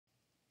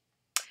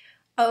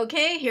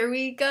Okay, here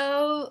we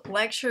go.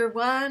 Lecture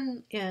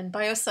 1 in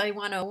Biosci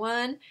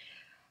 101.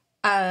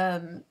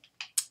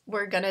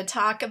 We're going to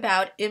talk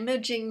about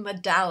imaging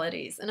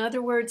modalities. In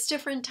other words,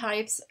 different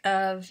types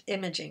of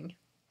imaging.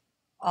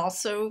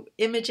 Also,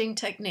 imaging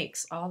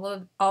techniques.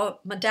 All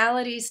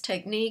modalities,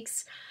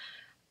 techniques,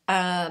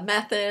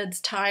 methods,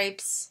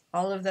 types,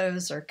 all of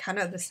those are kind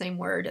of the same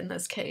word in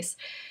this case.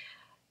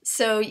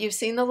 So you've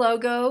seen the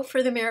logo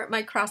for the Merit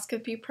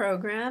Microscopy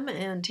program,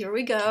 and here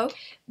we go.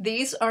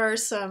 These are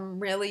some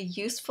really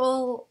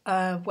useful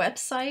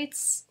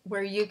websites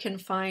where you can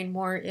find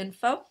more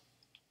info,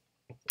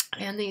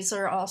 and these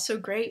are also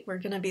great. We're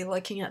going to be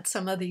looking at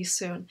some of these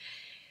soon.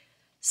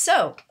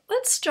 So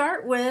let's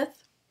start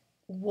with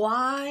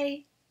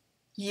why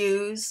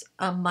use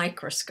a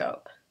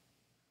microscope?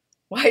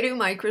 Why do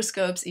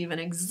microscopes even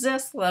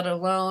exist, let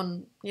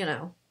alone,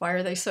 why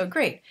are they so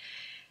great?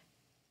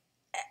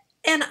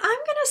 And I'm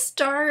going to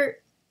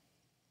start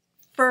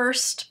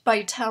first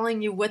by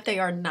telling you what they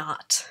are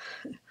not,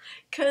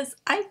 because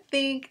I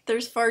think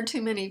there's far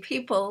too many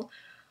people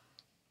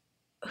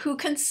who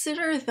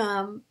consider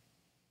them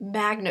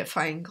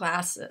magnifying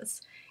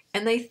glasses.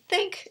 And they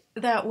think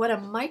that what a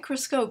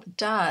microscope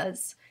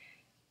does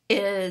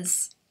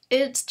is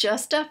it's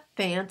just a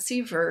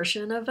fancy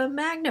version of a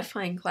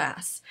magnifying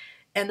glass.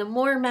 And the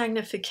more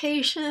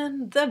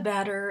magnification, the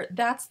better.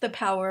 That's the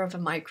power of a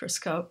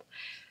microscope.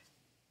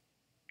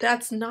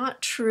 That's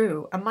not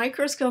true. A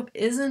microscope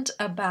isn't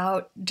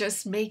about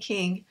just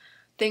making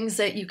things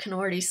that you can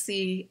already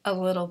see a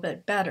little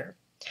bit better.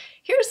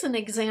 Here's an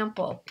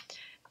example.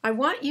 I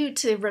want you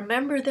to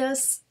remember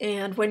this,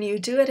 and when you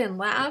do it in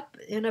lab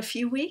in a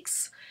few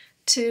weeks,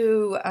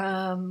 to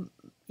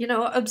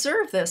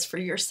observe this for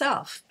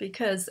yourself,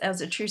 because as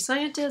a true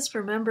scientist,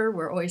 remember,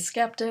 we're always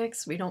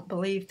skeptics. We don't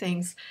believe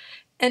things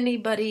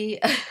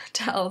anybody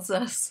tells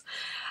us.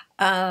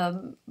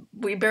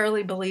 We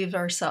barely believe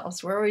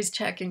ourselves. We're always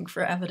checking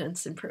for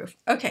evidence and proof.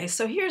 Okay,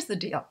 so here's the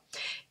deal.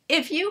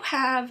 If you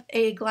have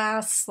a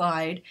glass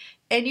slide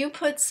and you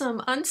put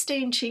some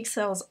unstained cheek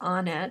cells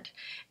on it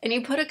and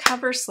you put a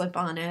cover slip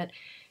on it,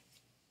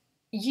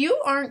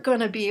 you aren't going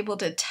to be able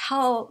to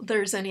tell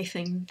there's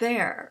anything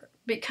there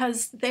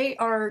because they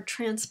are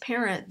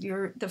transparent.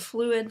 The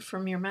fluid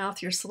from your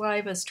mouth, your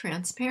saliva is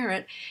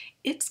transparent.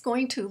 It's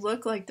going to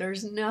look like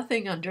there's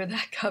nothing under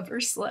that cover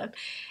slip.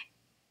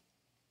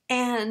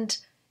 And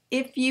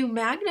if you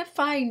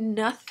magnify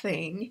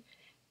nothing,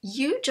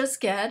 you just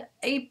get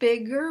a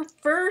bigger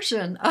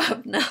version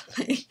of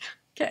nothing,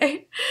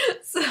 okay?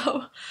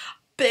 So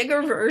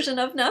bigger version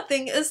of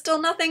nothing is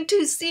still nothing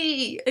to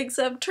see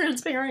except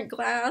transparent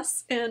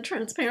glass and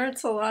transparent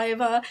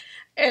saliva,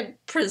 and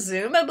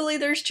presumably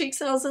there's cheek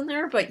cells in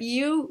there, but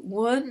you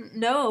wouldn't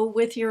know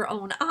with your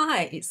own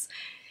eyes.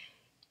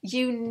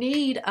 You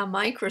need a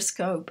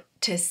microscope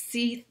to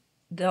see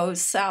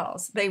those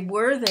cells. They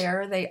were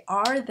there, they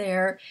are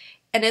there,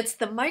 and it's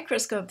the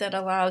microscope that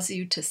allows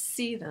you to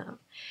see them.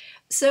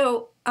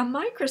 So a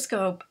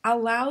microscope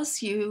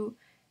allows you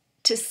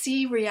to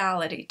see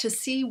reality, to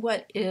see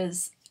what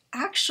is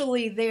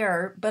actually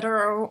there, but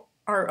our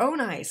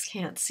own eyes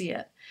can't see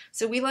it.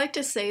 So we like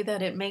to say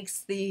that it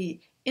makes the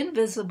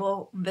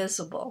invisible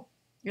visible.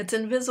 It's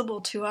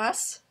invisible to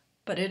us,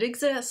 but it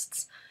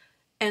exists.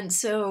 And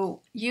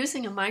so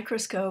using a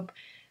microscope,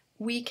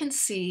 we can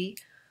see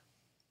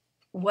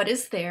what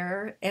is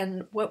there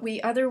and what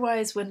we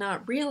otherwise would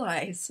not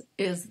realize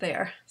is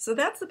there. So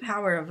that's the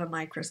power of a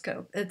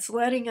microscope. It's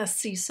letting us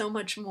see so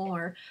much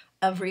more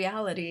of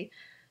reality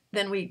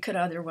than we could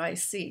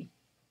otherwise see.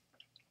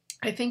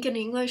 I think in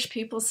English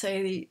people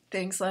say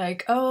things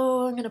like,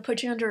 oh, I'm going to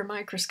put you under a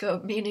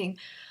microscope, meaning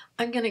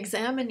I'm going to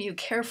examine you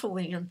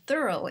carefully and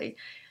thoroughly.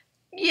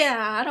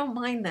 Yeah, I don't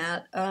mind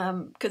that,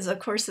 because of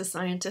course as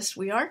scientists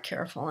we are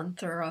careful and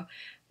thorough,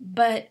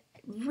 but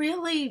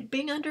really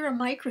being under a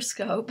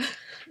microscope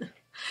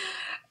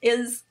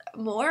is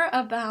more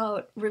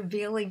about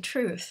revealing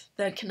truth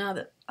that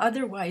can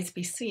otherwise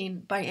be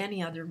seen by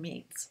any other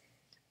means.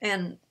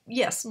 And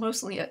yes,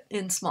 mostly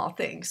in small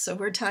things. So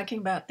we're talking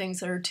about things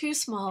that are too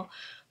small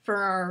for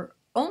our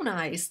own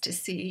eyes to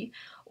see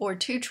or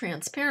too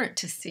transparent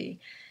to see.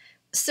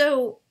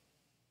 So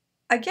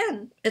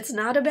again, it's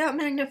not about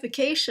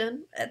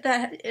magnification.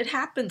 That it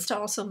happens to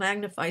also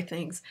magnify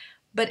things,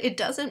 but it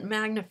doesn't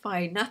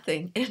magnify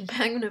nothing. It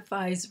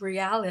magnifies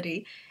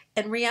reality,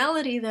 and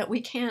reality that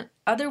we can't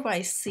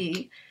otherwise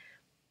see,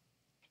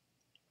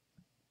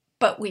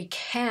 but we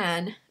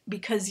can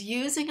because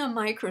using a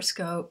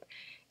microscope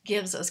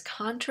gives us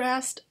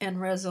contrast and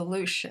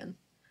resolution.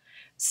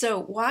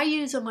 So why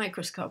use a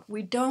microscope?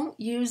 We don't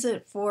use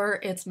it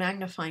for its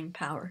magnifying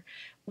power.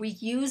 We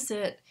use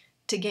it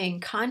to gain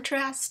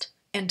contrast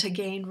and to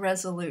gain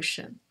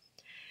resolution.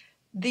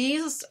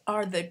 These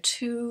are the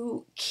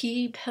two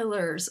key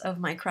pillars of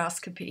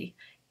microscopy,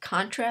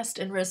 contrast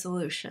and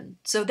resolution.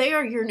 So they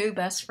are your new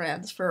best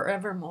friends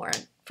forevermore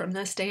from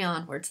this day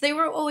onwards. They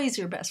were always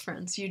your best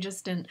friends. You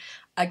just didn't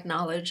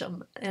acknowledge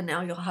them, and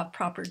now you'll have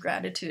proper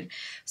gratitude.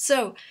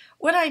 So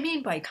what I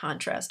mean by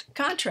contrast,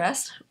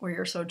 where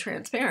you're so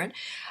transparent,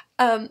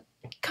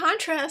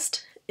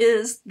 Contrast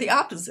is the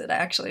opposite,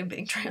 actually, of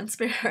being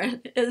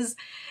transparent. Is,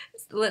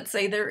 let's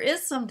say there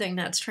is something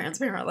that's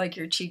transparent, like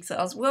your cheek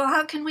cells. Well,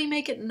 how can we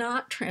make it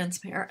not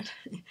transparent?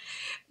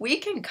 We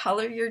can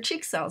color your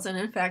cheek cells, and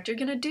in fact, you're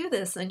going to do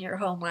this in your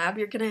home lab.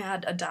 You're going to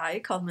add a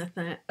dye called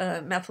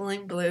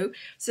methylene blue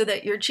so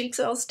that your cheek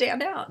cells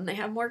stand out and they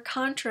have more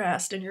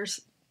contrast in your,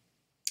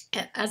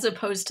 as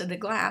opposed to the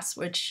glass,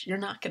 which you're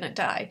not going to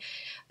dye.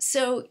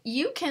 So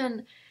you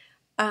can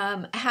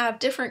have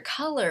different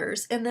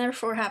colors and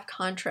therefore have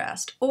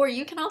contrast. Or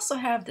you can also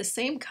have the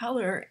same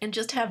color and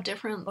just have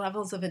different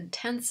levels of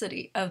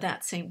intensity of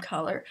that same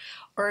color,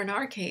 or in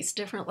our case,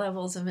 different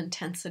levels of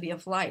intensity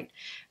of light.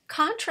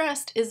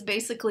 Contrast is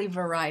basically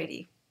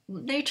variety.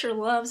 Nature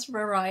loves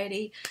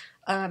variety.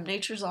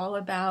 Nature's all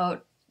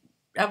about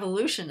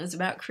evolution, is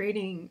about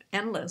creating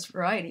endless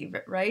variety,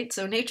 right?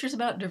 So nature's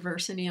about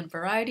diversity and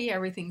variety.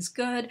 Everything's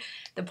good.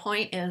 The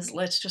point is,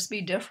 let's just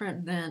be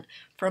different than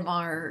from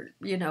our,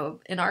 in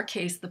our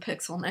case, the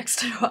pixel next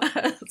to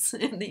us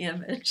in the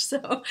image.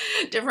 So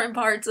different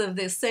parts of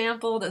the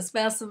sample, the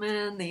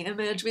specimen, the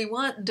image. We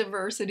want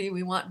diversity.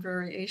 We want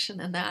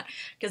variation in that,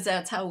 because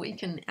that's how we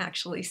can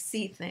actually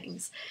see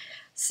things.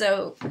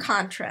 So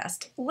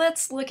contrast.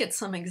 Let's look at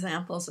some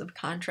examples of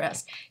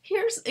contrast.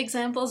 Here's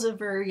examples of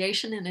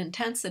variation in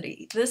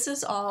intensity. This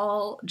is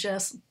all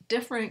just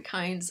different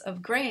kinds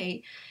of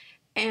gray,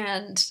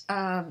 and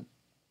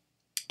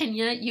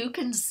yet you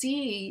can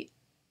see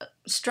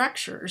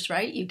structures,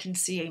 right? You can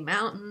see a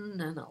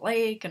mountain and a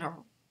lake and a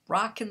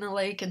rock in the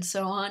lake and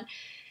so on.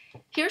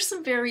 Here's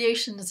some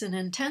variations in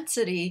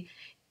intensity.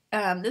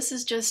 This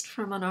is just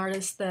from an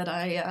artist that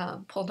I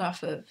pulled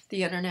off of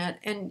the internet,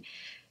 and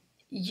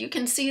you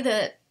can see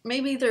that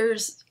maybe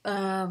there's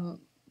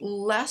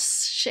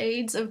less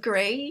shades of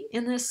gray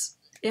in this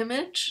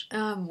image.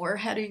 We're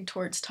heading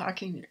towards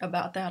talking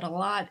about that a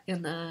lot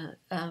in a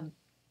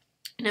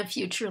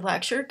future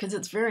lecture, because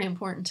it's very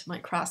important to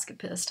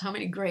microscopists how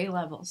many gray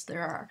levels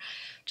there are.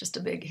 Just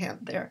a big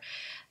hint there.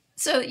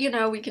 So,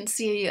 we can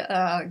see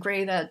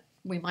gray that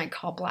we might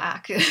call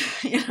black.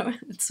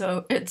 It's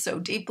so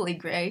deeply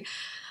gray.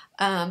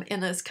 In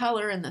this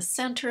color in the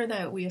center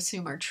that we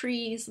assume are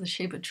trees, the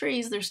shape of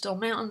trees. There's still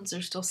mountains,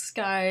 there's still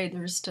sky,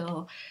 there's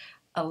still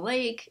a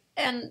lake.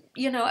 And,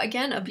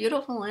 again, a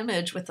beautiful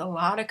image with a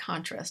lot of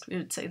contrast. We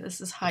would say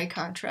this is high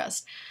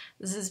contrast.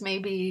 This is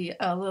maybe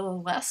a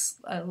little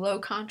less low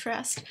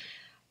contrast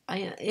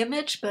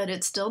image, but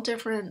it's still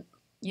different,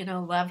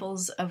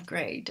 levels of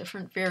gray,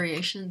 different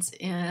variations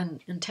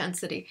in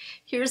intensity.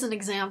 Here's an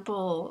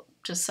example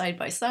just side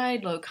by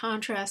side, low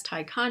contrast,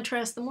 high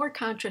contrast. The more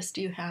contrast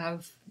you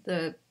have,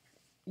 the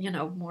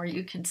more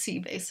you can see,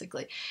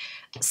 basically.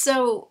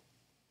 So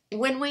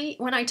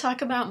when I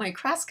talk about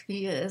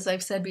microscopy, as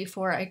I've said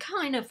before, I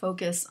kind of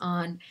focus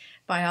on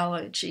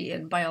biology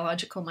and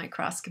biological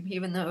microscopy,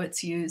 even though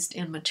it's used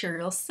in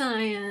material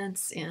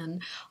science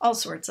and all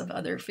sorts of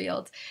other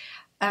fields.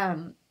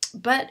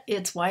 But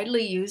it's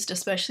widely used,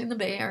 especially in the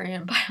Bay Area,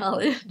 in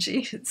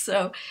biology.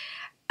 So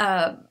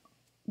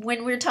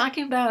when we're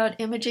talking about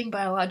imaging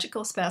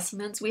biological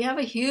specimens, we have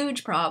a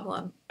huge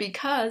problem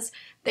because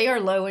they are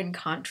low in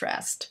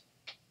contrast.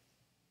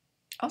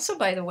 Also,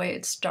 by the way,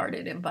 it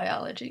started in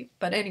biology.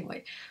 But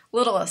anyway,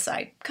 little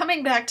aside.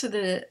 Coming back to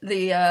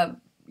the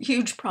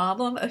huge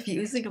problem of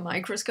using a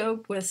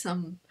microscope with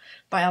some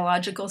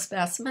biological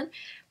specimen,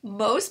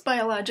 most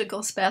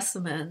biological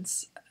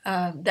specimens,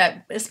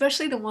 that,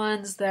 especially the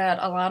ones that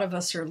a lot of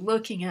us are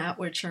looking at,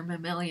 which are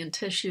mammalian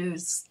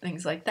tissues,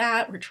 things like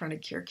that. We're trying to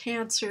cure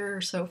cancer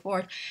or so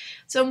forth.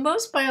 So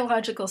most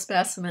biological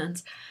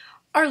specimens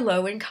are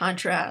low in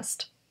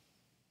contrast.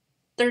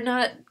 They're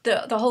not,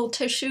 the whole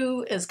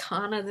tissue is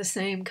kind of the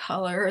same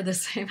color, the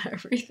same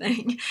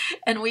everything,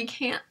 and we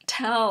can't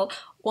tell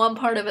one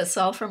part of a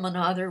cell from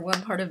another,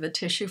 one part of a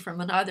tissue from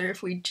another,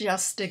 if we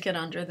just stick it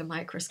under the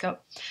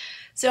microscope.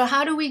 So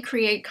how do we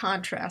create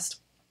contrast?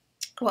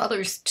 Well,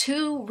 there's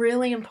two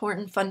really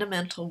important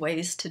fundamental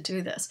ways to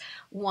do this.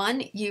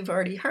 One you've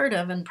already heard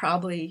of and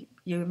probably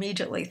you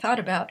immediately thought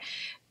about.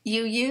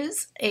 You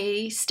use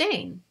a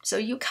stain. So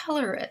you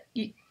color it,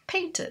 you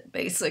paint it,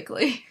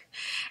 basically.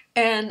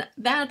 And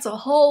that's a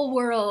whole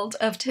world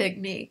of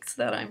techniques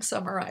that I'm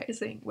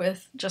summarizing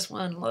with just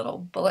one little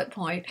bullet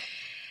point.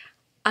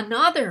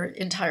 Another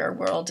entire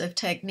world of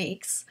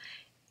techniques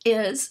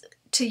is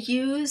to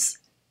use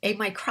a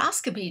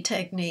microscopy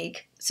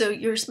technique. So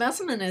your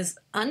specimen is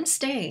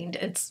unstained.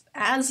 It's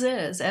as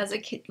is,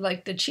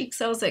 like the cheek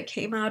cells that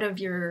came out of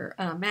your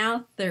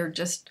mouth. They're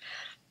just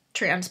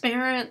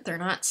transparent. They're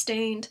not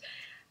stained.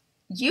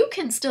 You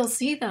can still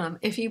see them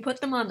if you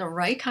put them on the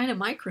right kind of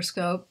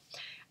microscope,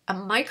 a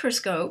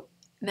microscope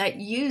that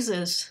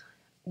uses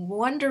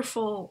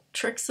wonderful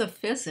tricks of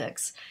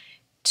physics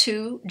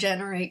to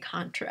generate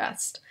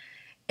contrast.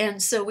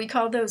 And so we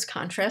call those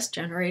contrast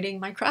generating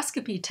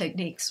microscopy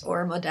techniques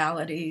or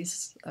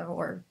modalities,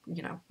 or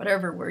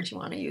whatever words you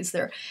want to use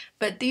there.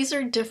 But these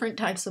are different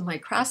types of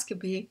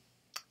microscopy,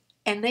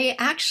 and they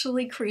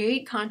actually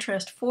create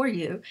contrast for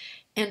you.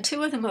 And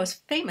two of the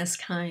most famous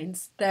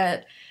kinds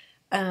that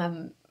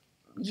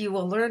you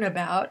will learn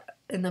about,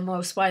 and the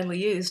most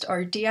widely used,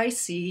 are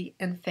DIC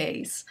and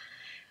phase.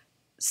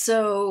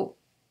 So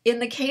in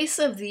the case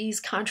of these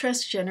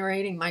contrast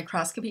generating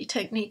microscopy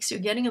techniques, you're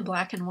getting a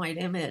black and white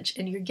image,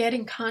 and you're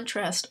getting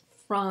contrast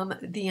from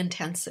the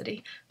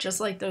intensity,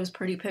 just like those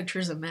pretty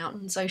pictures of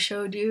mountains I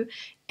showed you.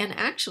 And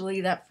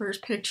actually, that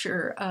first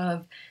picture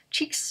of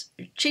cheek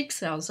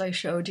cells I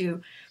showed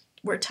you,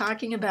 we're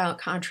talking about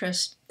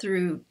contrast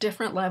through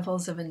different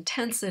levels of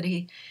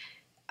intensity.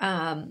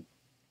 And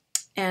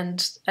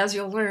as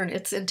you'll learn,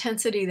 it's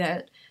intensity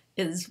that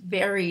is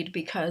varied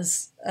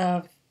because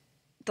of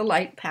the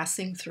light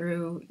passing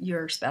through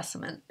your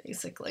specimen,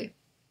 basically.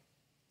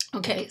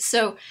 Okay,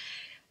 so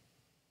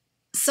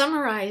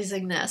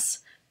summarizing this,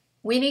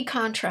 we need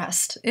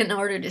contrast in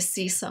order to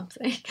see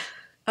something.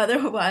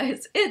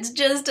 Otherwise, it's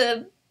just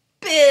a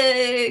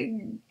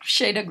big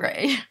shade of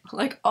gray,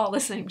 like all the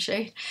same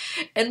shade.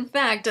 In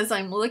fact, as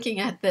I'm looking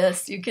at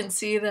this, you can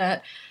see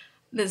that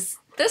this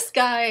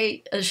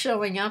guy is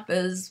showing up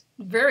as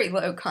very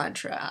low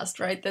contrast,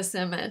 right? This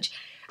image.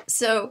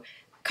 So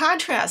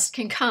contrast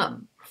can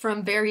come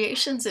from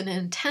variations in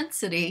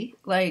intensity,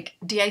 like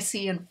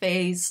DIC and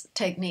phase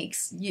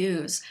techniques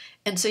use.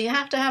 And so you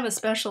have to have a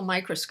special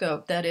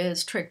microscope that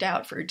is tricked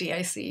out for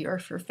DIC or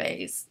for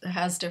phase. It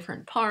has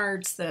different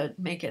parts that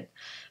make it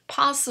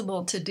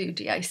possible to do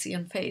DIC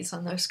and phase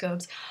on those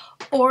scopes.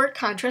 Or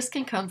contrast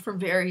can come from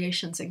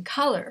variations in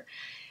color.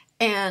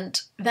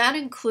 And that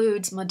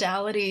includes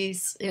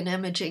modalities in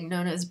imaging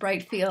known as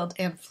bright field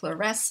and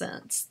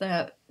fluorescence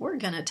that we're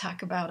going to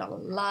talk about a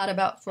lot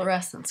about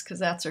fluorescence because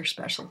that's our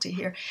specialty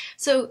here.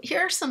 So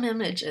here are some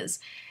images.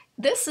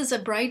 This is a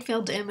bright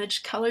field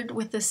image colored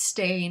with a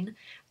stain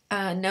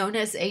known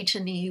as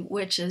H&E,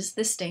 which is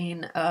the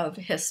stain of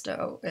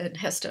histo and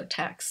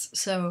histotex.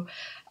 So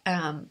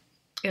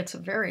it's a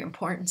very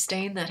important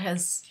stain that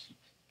has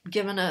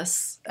given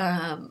us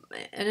an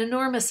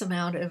enormous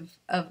amount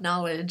of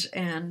knowledge,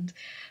 and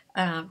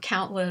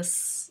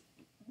countless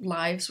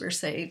lives were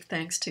saved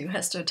thanks to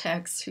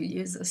histotex who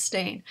use this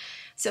stain.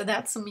 So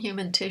that's some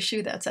human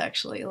tissue. That's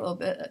actually a little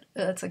bit,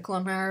 that's a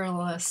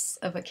glomerulus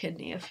of a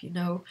kidney if you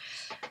know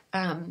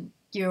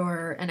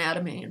your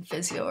anatomy and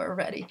physio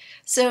already.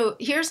 So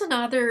here's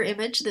another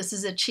image. This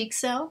is a cheek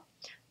cell,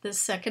 this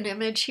second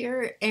image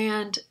here,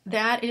 and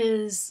that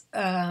is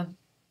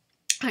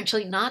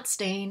actually not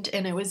stained,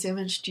 and it was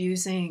imaged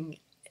using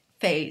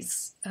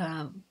phase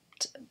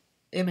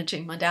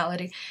imaging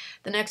modality.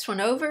 The next one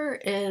over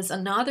is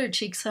another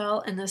cheek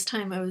cell, and this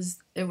time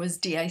it was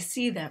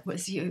DIC that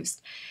was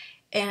used.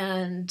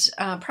 And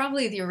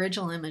probably the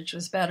original image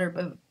was better,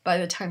 but by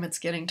the time it's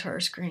getting to our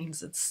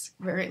screens, it's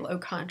very low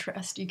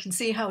contrast. You can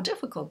see how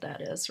difficult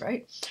that is,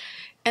 right?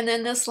 And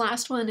then this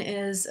last one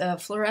is a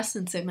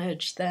fluorescence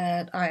image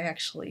that I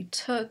actually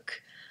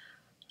took.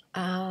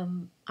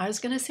 I was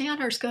going to say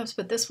on our scopes,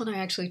 but this one I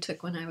actually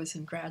took when I was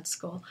in grad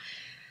school.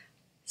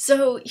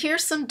 So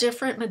here's some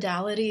different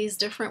modalities,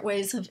 different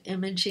ways of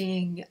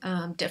imaging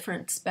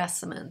different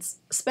specimens.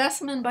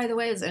 Specimen, by the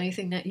way, is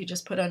anything that you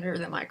just put under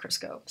the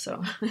microscope.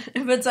 So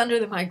if it's under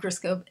the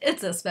microscope,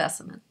 it's a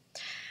specimen.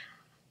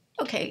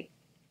 Okay,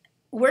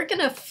 we're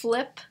going to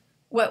flip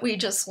what we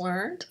just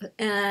learned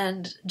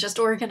and just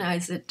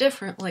organize it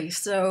differently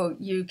so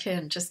you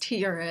can just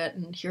hear it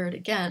and hear it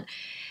again.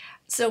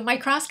 So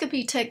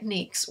microscopy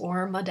techniques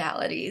or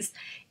modalities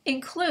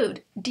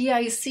include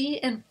DIC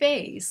and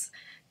phase,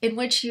 in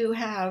which you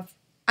have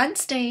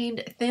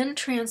unstained, thin,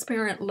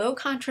 transparent, low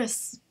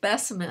contrast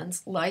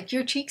specimens like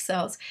your cheek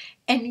cells,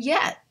 and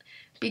yet,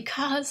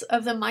 because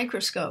of the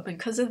microscope and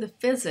because of the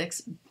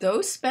physics,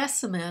 those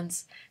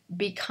specimens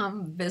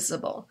become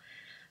visible.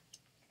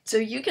 So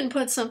you can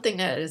put something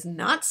that is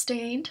not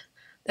stained,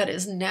 that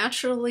is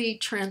naturally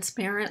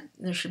transparent,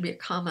 there should be a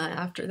comma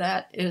after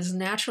that, is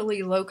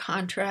naturally low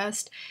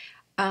contrast,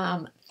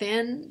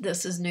 thin,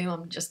 this is new,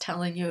 I'm just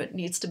telling you it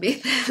needs to be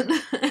thin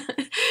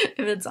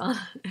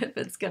if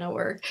it's gonna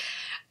work.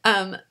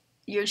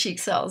 Your cheek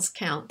cells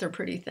count, they're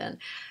pretty thin.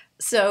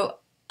 So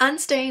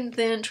unstained,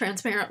 thin,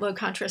 transparent, low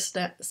contrast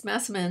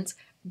specimens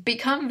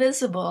become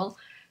visible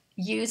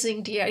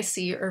using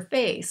DIC or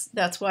phase.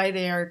 That's why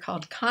they are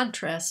called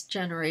contrast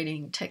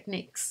generating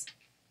techniques.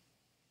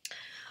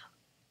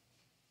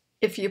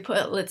 If you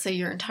put, let's say,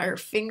 your entire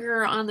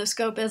finger on the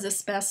scope as a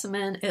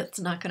specimen, it's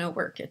not going to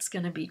work. It's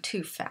going to be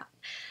too fat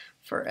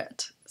for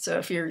it. So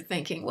if you're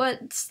thinking,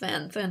 what's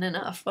thin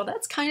enough? Well,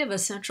 that's kind of a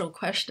central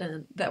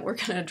question that we're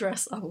going to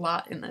address a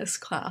lot in this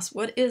class.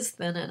 What is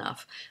thin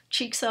enough?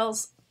 Cheek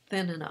cells,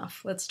 thin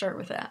enough. Let's start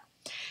with that.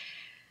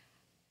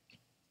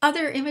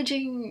 Other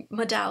imaging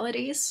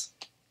modalities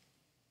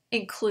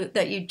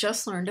that you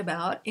just learned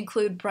about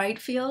include bright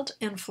field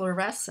and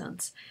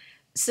fluorescence.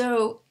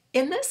 So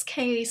in this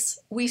case,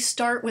 we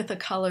start with a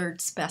colored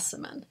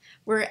specimen.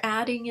 We're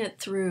adding it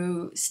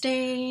through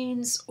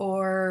stains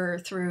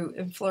or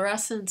through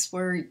fluorescence.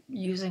 We're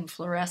using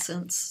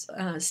fluorescence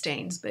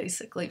stains,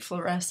 basically,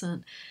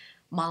 fluorescent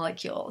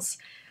molecules.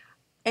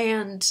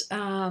 And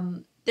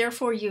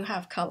therefore, you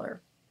have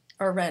color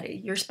already.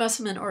 Your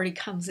specimen already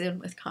comes in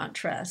with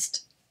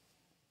contrast.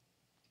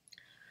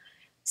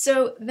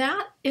 So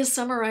that is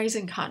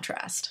summarizing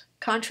contrast.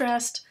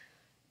 Contrast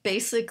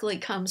basically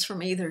comes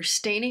from either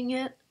staining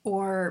it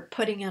or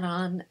putting it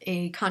on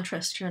a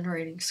contrast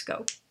generating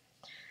scope.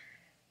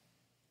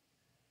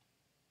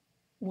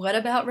 What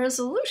about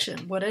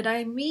resolution? What did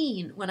I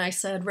mean when I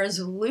said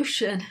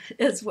resolution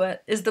is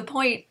what is the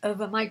point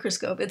of a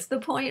microscope? It's the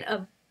point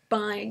of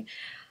buying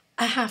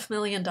a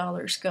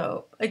 $500,000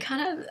 scope.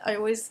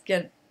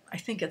 I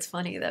think it's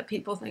funny that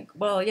people think,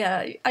 well,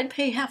 yeah, I'd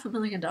pay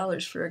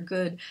 $500,000 for a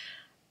good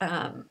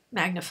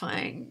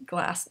magnifying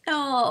glass.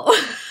 No,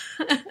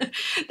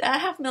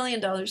 that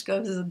 $500,000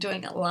 scope is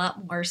doing a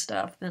lot more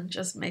stuff than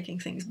just making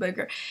things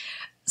bigger.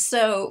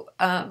 So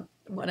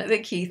one of the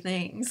key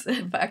things,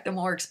 in fact, the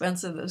more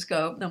expensive the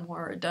scope, the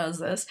more it does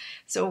this.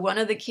 So one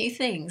of the key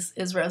things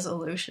is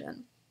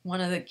resolution. One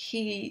of the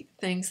key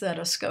things that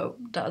a scope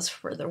does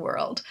for the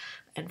world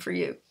and for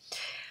you.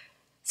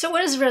 So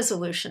what does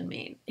resolution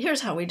mean?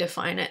 Here's how we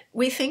define it.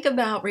 We think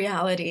about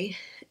reality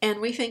and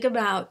we think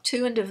about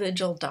two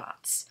individual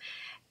dots,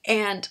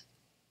 and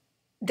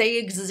they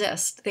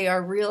exist. They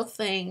are real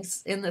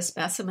things in the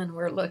specimen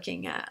we're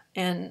looking at.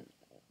 And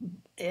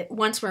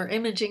once we're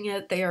imaging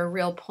it, they are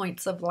real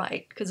points of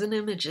light, because an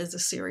image is a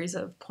series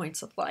of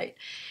points of light.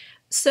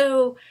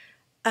 So,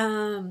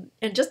 and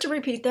just to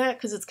repeat that,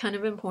 because it's kind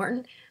of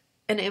important,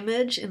 an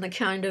image in the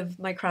kind of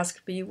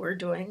microscopy we're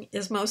doing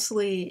is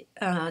mostly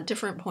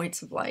different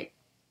points of light.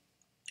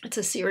 It's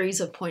a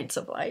series of points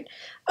of light.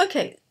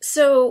 Okay,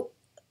 so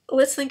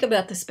let's think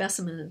about the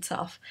specimen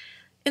itself.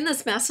 In the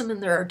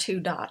specimen, there are two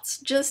dots.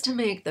 Just to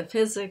make the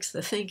physics,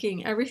 the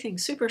thinking, everything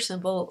super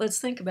simple, let's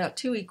think about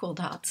two equal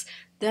dots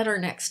that are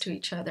next to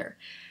each other.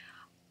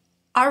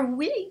 Are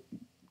we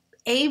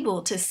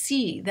able to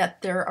see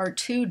that there are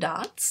two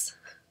dots?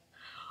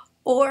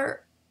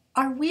 Or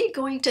are we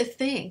going to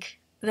think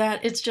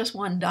that it's just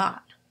one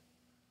dot?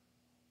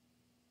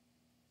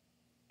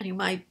 And you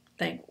might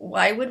think,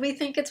 why would we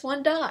think it's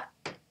one dot?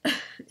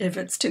 If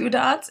it's two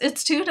dots,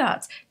 it's two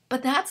dots.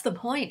 But that's the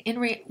point.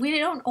 We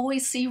don't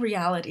always see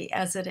reality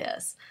as it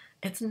is.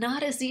 It's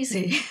not as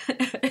easy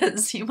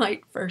as you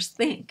might first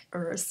think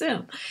or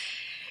assume.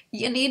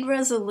 You need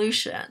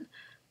resolution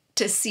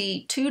to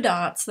see two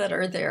dots that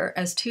are there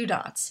as two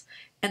dots.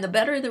 And the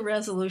better the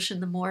resolution,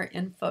 the more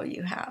info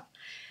you have.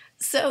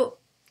 So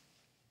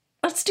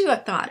let's do a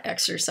thought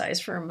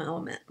exercise for a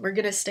moment. We're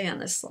going to stay on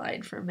this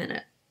slide for a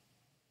minute.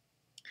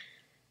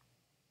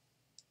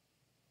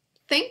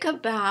 Think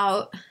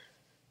about,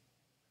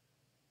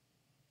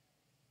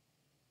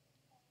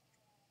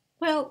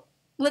 well,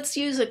 let's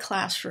use a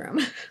classroom.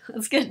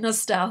 Let's get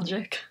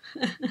nostalgic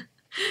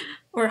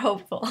or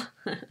hopeful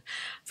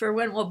for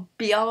when we'll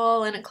be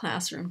all in a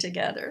classroom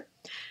together.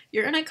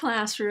 You're in a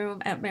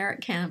classroom at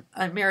Merritt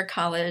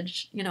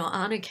College,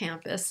 on a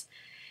campus,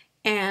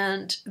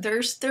 and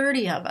there's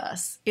 30 of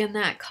us in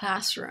that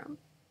classroom.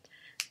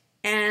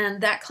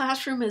 And that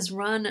classroom is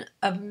one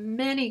of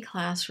many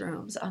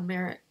classrooms on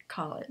Merritt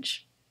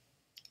College,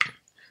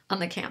 on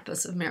the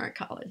campus of Merritt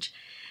College.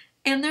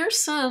 And there's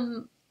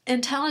some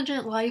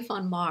intelligent life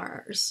on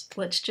Mars,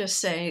 let's just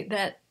say,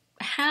 that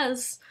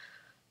has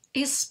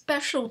a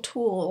special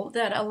tool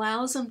that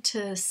allows them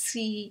to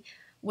see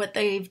what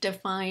they've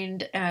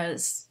defined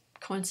as,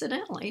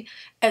 coincidentally,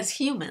 as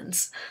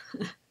humans.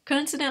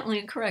 Coincidentally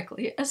and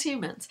correctly, as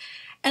humans.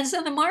 And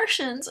so the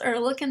Martians are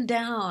looking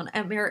down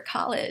at Merritt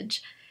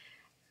College,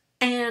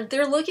 and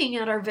they're looking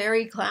at our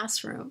very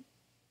classroom.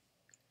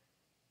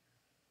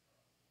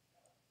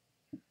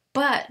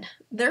 But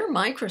their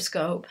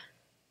microscope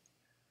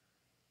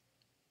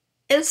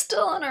is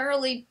still an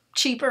early,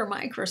 cheaper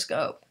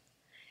microscope.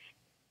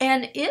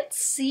 And it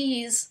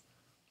sees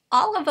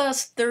all of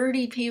us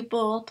 30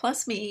 people,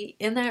 plus me,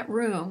 in that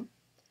room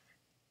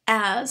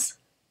as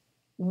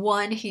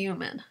one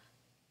human.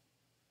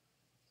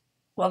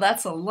 Well,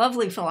 that's a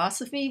lovely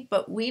philosophy,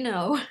 but we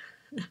know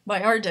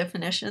by our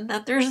definition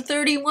that there's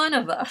 31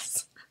 of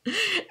us.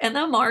 And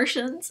the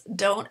Martians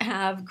don't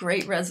have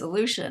great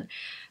resolution.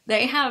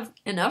 They have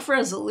enough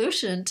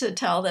resolution to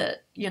tell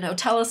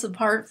us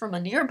apart from a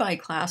nearby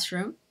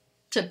classroom,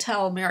 to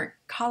tell Merritt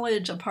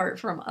College apart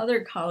from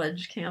other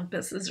college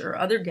campuses or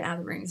other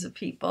gatherings of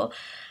people,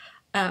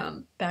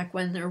 back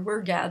when there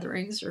were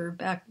gatherings, or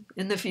back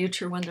in the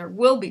future when there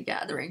will be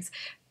gatherings.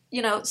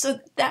 So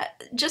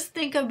that, just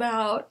think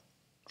about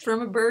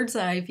from a bird's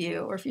eye view,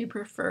 or if you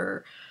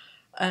prefer,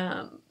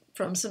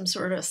 from some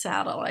sort of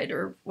satellite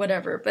or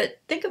whatever. But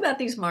think about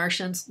these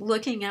Martians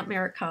looking at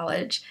Merritt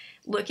College,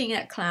 looking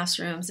at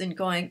classrooms and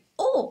going,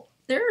 oh,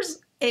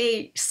 there's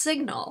a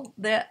signal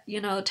that,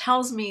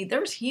 tells me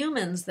there's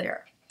humans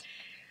there.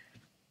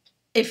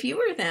 If you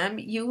were them,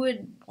 you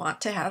would want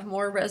to have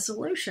more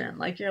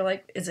resolution. You're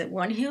like, is it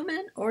one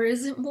human or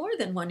is it more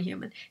than one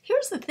human?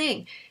 Here's the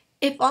thing.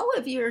 If all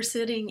of you are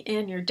sitting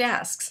in your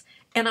desks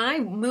and I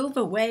move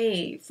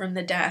away from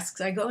the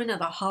desks, I go into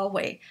the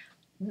hallway,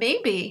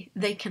 maybe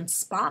they can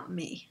spot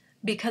me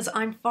because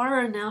I'm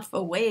far enough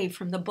away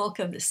from the bulk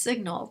of the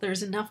signal.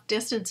 There's enough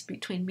distance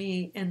between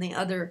me and the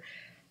other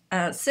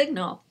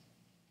signal.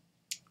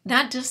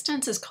 That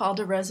distance is called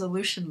a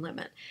resolution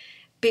limit.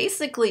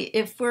 basically,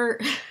 if we're,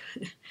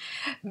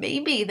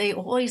 maybe they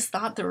always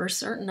thought there were a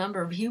certain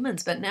number of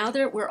humans, but now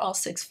that we're all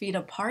 6 feet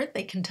apart,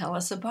 they can tell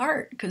us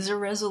apart because their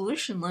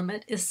resolution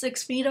limit is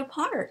 6 feet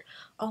apart.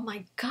 Oh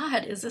my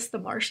God, is this the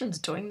Martians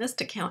doing this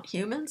to count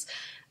humans?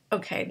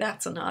 Okay,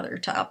 that's another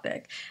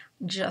topic.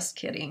 Just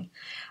kidding.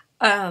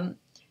 Um,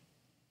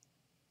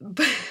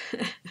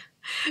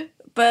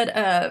 but,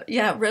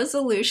 yeah,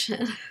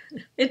 resolution,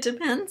 it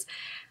depends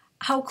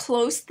how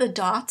close the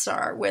dots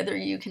are, whether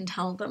you can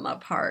tell them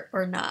apart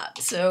or not.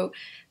 So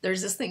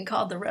there's this thing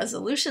called the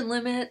resolution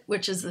limit,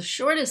 which is the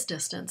shortest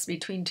distance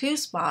between 2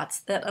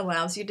 spots that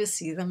allows you to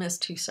see them as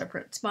 2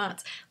 separate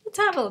spots. Let's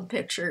have a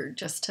picture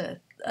just to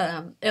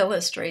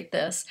illustrate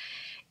this.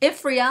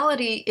 If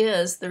reality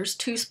is there's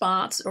 2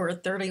 spots or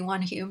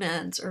 31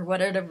 humans or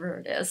whatever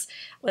it is,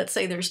 let's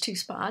say there's 2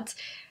 spots,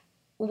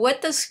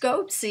 what the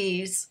scope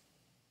sees,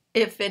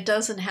 if it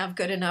doesn't have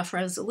good enough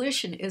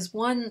resolution, is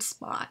 1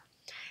 spot.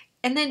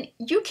 And then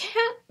you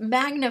can't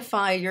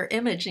magnify your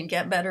image and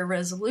get better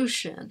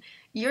resolution.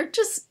 You're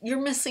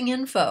missing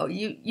info.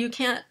 You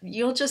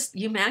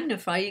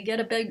magnify, you get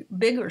a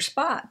bigger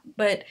spot.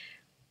 But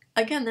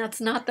again,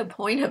 that's not the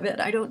point of it.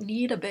 I don't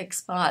need a big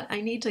spot. I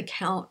need to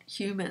count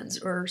humans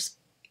or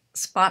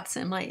spots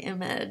in my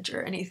image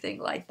or anything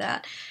like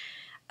that.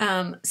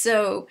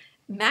 So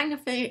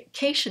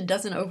magnification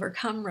doesn't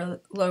overcome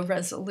low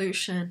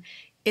resolution.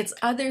 It's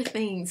other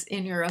things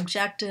in your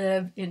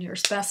objective, in your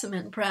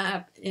specimen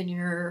prep, in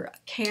your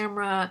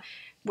camera.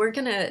 We're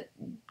going to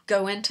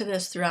go into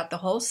this throughout the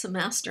whole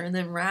semester and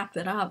then wrap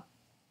it up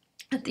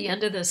at the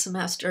end of the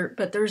semester.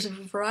 But there's a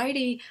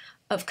variety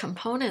of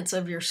components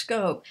of your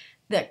scope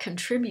that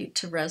contribute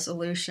to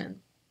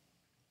resolution.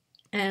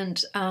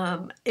 And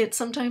it's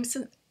sometimes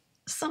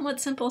somewhat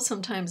simple,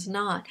 sometimes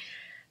not.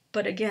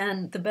 But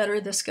again, the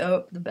better the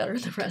scope, the better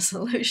the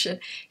resolution.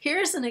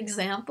 Here's an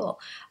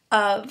example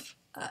of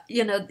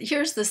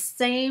here's the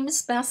same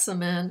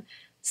specimen,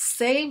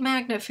 same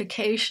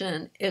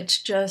magnification, it's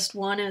just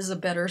one is a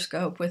better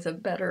scope with a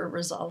better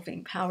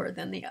resolving power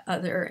than the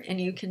other,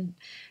 and you can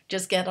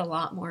just get a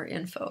lot more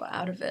info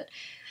out of it.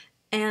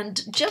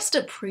 And just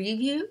a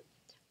preview,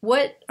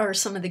 what are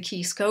some of the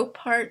key scope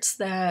parts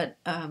that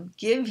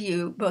give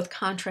you both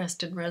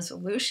contrast and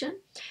resolution?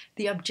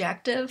 The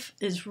objective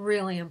is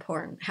really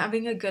important.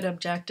 Having a good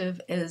objective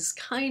is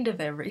kind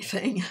of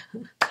everything,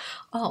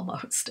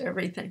 almost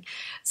everything.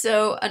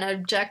 So an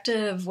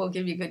objective will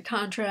give you good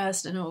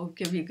contrast and it will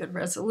give you good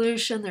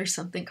resolution. There's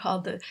something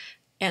called the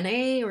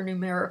NA or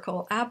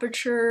numerical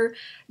aperture.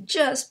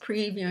 Just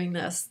previewing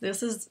this.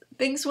 This is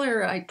things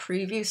where I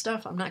preview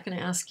stuff I'm not going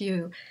to ask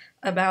you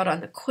about on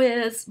the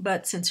quiz,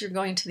 but since you're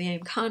going to the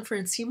AIM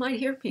conference, you might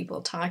hear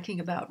people talking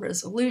about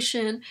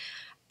resolution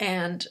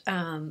and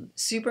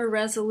super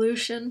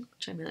resolution,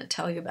 which I'm going to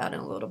tell you about in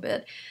a little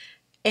bit,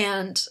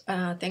 and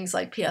things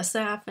like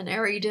PSF and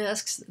Airy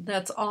discs.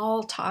 That's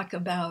all talk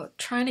about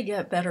trying to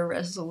get better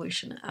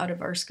resolution out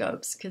of our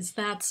scopes, because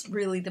that's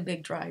really the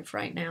big drive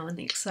right now and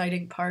the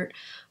exciting part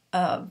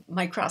of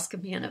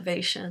microscopy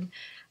innovation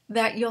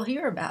that you'll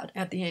hear about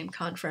at the AIM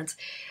conference.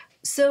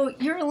 So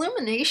your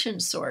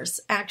illumination source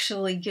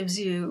actually gives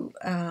you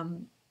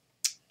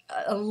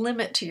a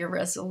limit to your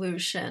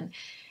resolution.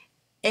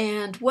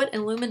 And what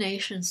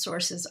illumination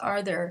sources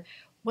are there?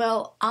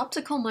 Well,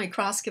 optical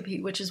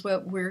microscopy, which is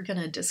what we're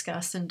going to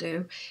discuss and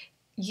do,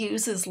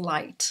 uses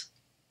light.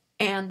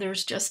 And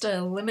there's just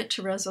a limit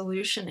to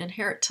resolution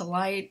inherent to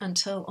light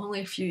until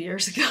only a few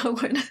years ago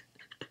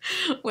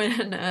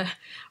when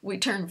we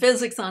turned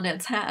physics on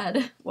its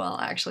head. Well,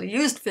 actually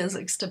used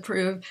physics to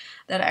prove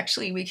that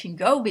actually we can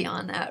go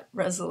beyond that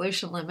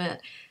resolution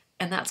limit,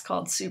 and that's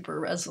called super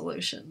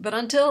resolution.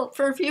 But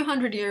for a few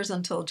hundred years,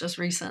 until just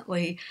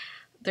recently,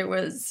 there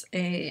was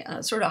a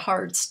sort of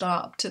hard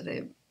stop to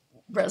the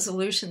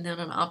resolution that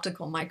an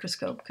optical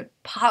microscope could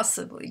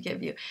possibly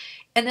give you.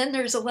 And then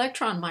there's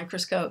electron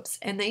microscopes,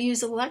 and they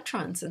use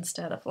electrons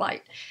instead of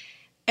light.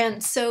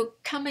 And so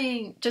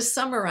just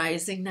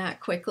summarizing that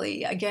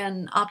quickly,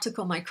 again,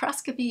 optical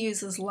microscopy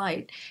uses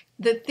light.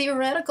 The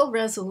theoretical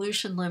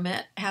resolution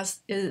limit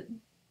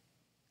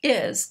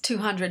is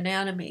 200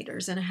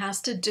 nanometers, and it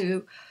has to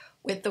do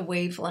with the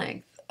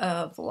wavelength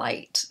of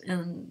light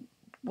and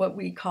what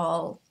we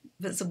call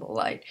visible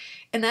light.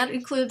 And that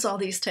includes all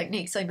these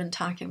techniques I've been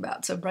talking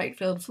about. So bright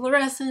field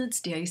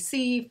fluorescence,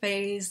 DIC,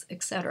 phase,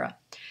 etc.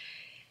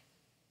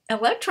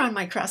 Electron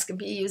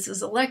microscopy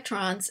uses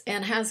electrons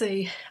and has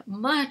a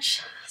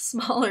much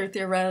smaller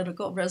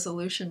theoretical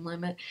resolution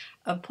limit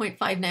of 0.5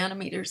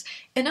 nanometers.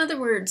 In other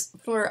words,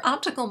 for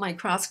optical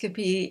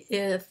microscopy,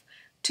 if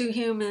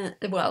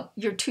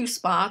your 2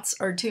 spots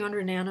are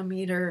 200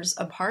 nanometers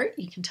apart,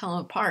 you can tell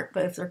them apart,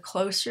 but if they're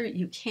closer,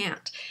 you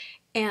can't.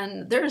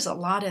 And there's a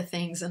lot of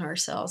things in our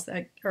cells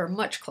that are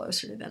much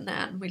closer than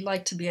that, and we'd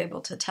like to be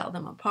able to tell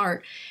them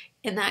apart.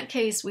 In that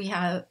case,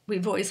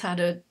 we've always had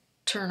to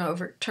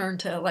turn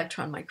to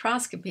electron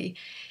microscopy,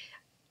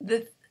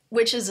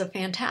 which is a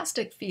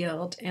fantastic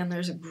field, and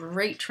there's a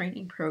great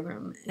training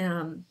program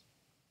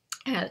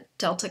at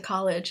Delta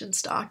College in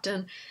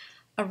Stockton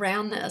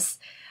around this.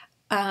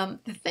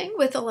 The thing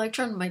with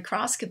electron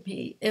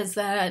microscopy is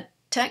that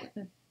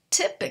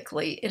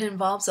typically it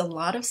involves a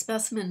lot of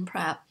specimen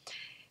prep,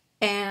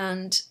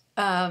 and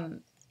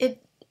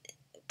it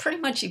pretty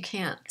much you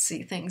can't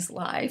see things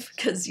live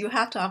because you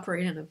have to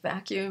operate in a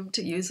vacuum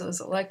to use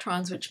those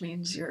electrons, which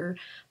means your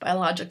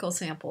biological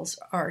samples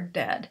are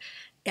dead.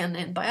 And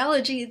in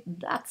biology,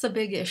 that's a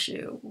big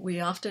issue. We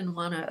often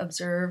want to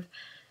observe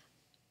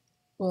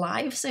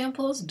live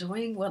samples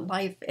doing what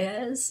life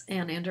is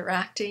and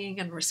interacting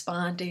and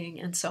responding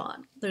and so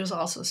on. There's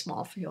also a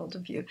small field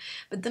of view.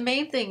 But the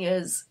main thing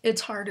is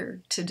it's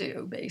harder to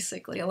do,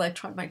 basically,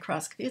 electron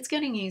microscopy. It's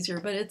getting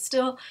easier, but it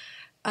still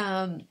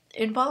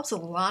involves a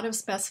lot of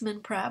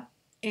specimen prep,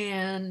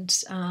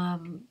 and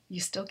you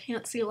still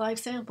can't see live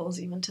samples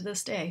even to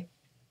this day.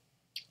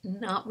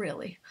 Not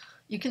really.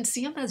 You can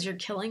see them as you're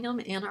killing them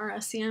in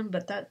RSEM,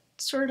 but that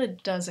sort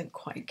of doesn't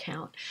quite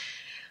count.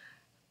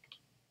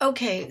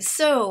 Okay,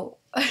 so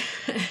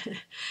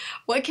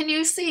what can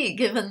you see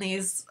given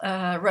these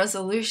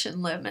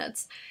resolution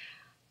limits?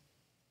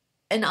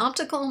 In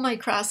optical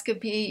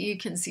microscopy, you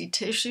can see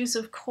tissues,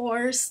 of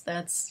course.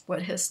 That's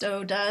what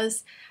histo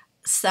does.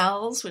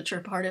 Cells, which are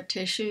part of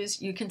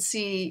tissues. You can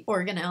see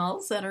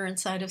organelles that are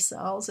inside of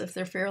cells if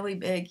they're fairly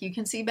big. You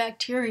can see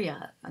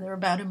bacteria. They're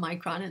about a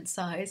micron in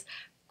size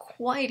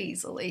quite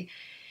easily.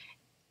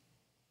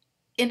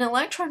 In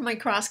electron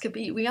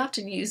microscopy, we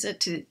often use it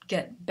to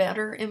get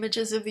better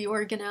images of the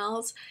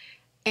organelles.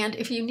 And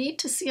if you need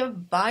to see a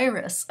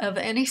virus of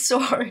any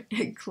sort,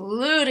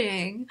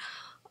 including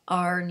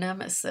our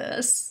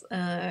nemesis,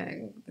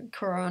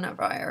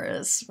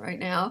 coronavirus right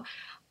now,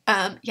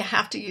 you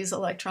have to use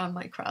electron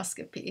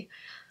microscopy.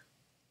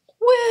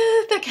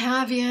 With the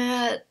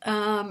caveat,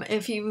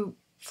 if you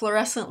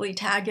fluorescently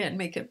tag it and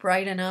make it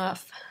bright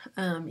enough,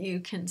 you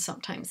can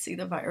sometimes see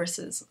the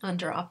viruses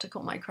under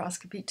optical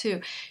microscopy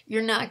too.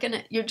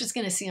 You're just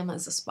gonna see them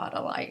as a spot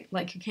of light.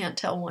 Like you can't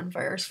tell one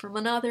virus from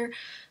another,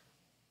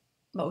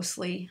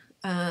 mostly.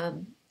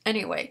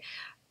 Anyway,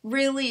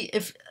 really,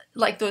 if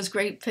like those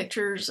great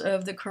pictures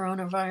of the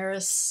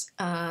coronavirus,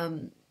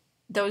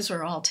 those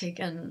are all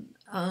taken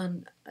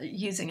on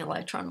using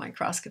electron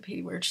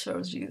microscopy, which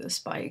shows you the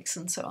spikes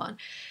and so on.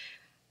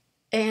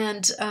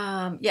 And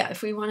yeah,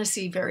 if we want to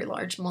see very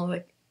large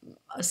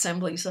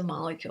assemblies of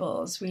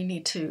molecules, we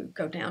need to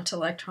go down to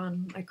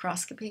electron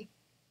microscopy.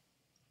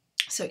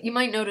 So you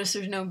might notice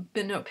there's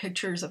been no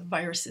pictures of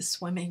viruses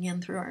swimming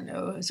in through our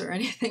nose or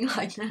anything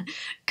like that,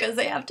 because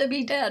they have to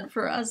be dead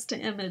for us to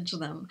image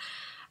them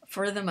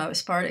for the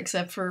most part,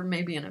 except for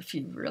maybe in a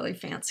few really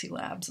fancy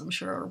labs, I'm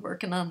sure, are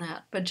working on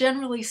that. But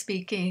generally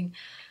speaking,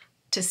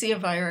 to see a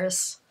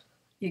virus,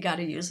 you got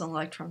to use an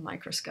electron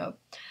microscope.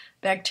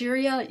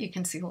 Bacteria, you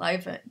can see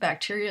live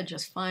bacteria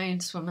just fine,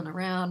 swimming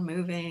around,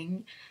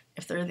 moving,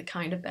 if they're the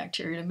kind of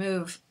bacteria to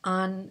move,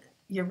 on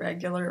your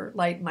regular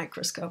light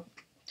microscope.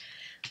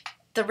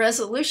 The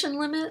resolution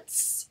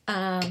limits,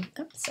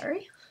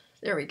 sorry,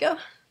 there we go.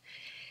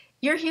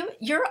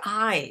 Your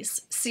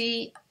eyes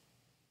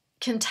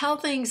can tell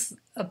things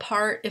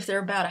apart if they're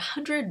about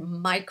 100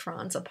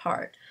 microns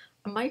apart.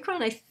 A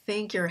micron, I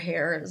think your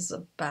hair is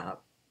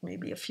about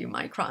maybe a few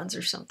microns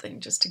or something,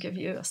 just to give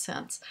you a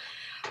sense.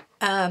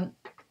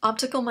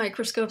 Optical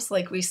microscopes,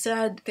 like we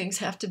said, things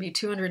have to be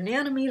 200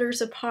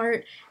 nanometers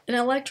apart. In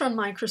electron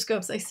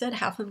microscopes, I said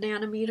half a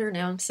nanometer.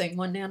 Now I'm saying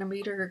 1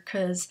 nanometer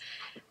because,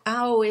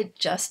 it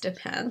just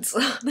depends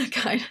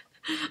on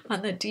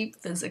on the deep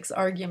physics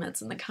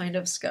arguments and the kind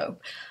of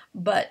scope.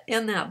 But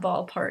in that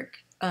ballpark,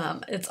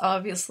 it's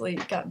obviously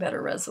got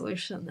better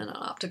resolution than an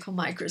optical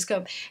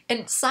microscope.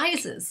 And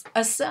sizes,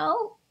 a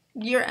cell,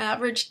 your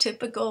average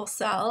typical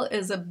cell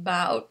is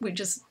about, we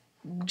just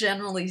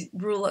generally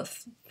rule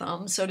of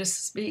thumb, so to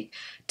speak,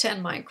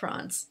 10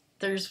 microns.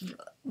 There's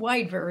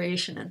wide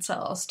variation in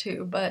cells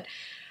too, but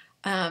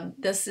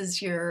this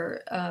is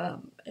your,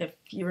 if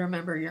you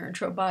remember your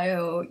intro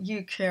bio,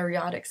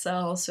 eukaryotic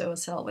cell, so a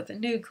cell with a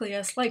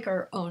nucleus, like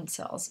our own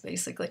cells,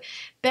 basically.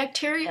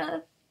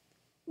 Bacteria,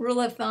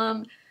 rule of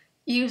thumb,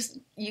 you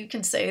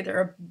can say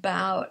they're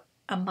about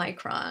a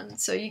micron.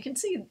 So you can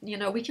see,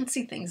 we can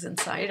see things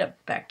inside of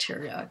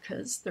bacteria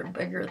because they're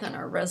bigger than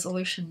our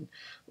resolution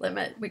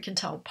limit. We can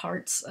tell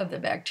parts of the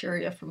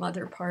bacteria from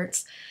other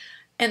parts.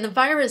 And the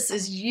virus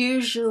is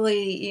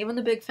usually, even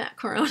the big fat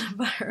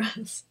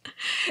coronavirus,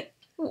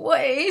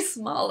 way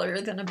smaller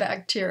than a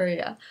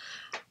bacteria.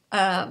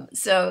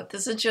 So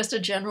this is just a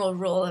general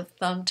rule of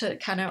thumb to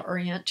kind of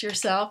orient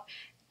yourself.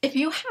 If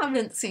you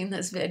haven't seen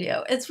this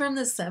video, it's from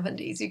the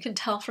 70s. You can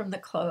tell from the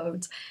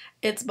clothes.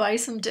 It's by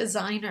some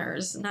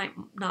designers,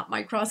 not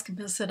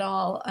microscopists at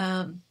all.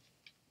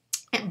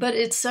 But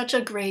it's such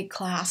a great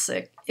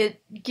classic.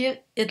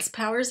 It's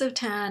powers of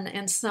 10,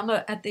 and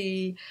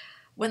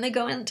when they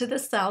go into the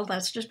cell,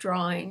 that's just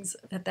drawings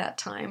at that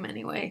time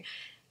anyway.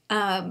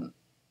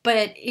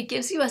 But it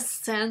gives you a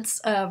sense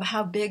of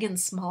how big and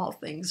small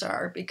things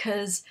are,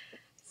 because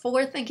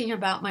for thinking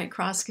about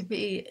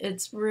microscopy,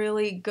 it's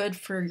really good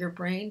for your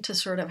brain to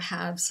sort of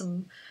have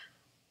some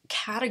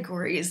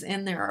categories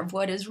in there of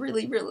what is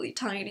really, really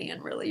tiny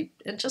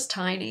and just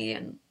tiny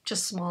and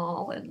just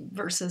small, and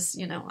versus,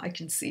 you know, I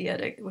can see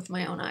it with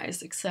my own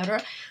eyes,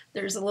 etc.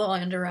 There's a little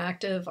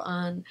interactive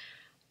on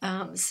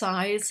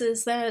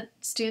sizes that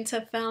students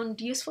have found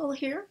useful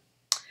here.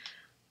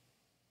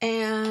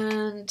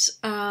 And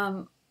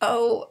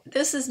oh,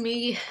 this is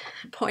me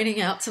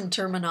pointing out some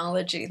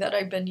terminology that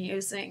I've been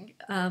using,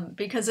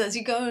 because as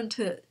you go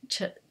into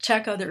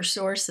check other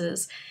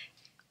sources,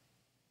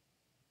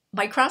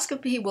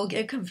 microscopy will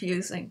get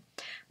confusing.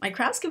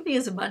 Microscopy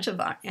is a bunch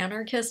of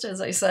anarchists, as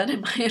I said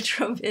in my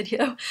intro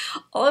video,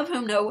 all of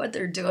whom know what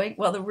they're doing.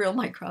 Well, the real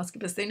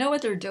microscopists, they know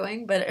what they're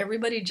doing, but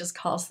everybody just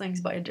calls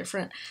things by a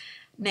different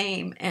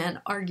name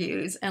and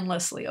argues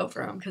endlessly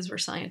over them because we're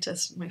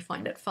scientists and we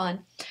find it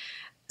fun.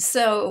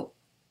 So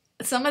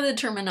some of the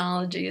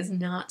terminology is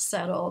not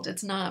settled.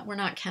 It's not, we're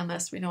not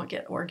chemists. We don't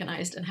get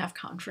organized and have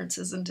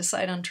conferences and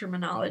decide on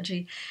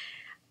terminology.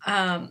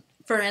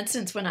 For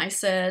instance, when I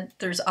said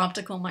there's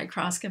optical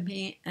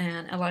microscopy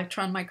and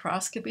electron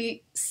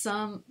microscopy,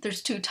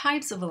 there's two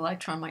types of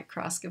electron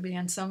microscopy,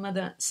 and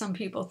some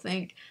people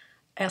think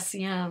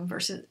SEM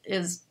versus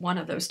is one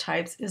of those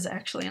types is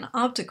actually an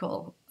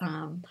optical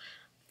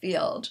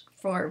field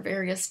for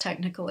various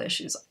technical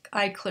issues.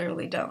 I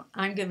clearly don't.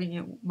 I'm giving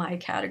you my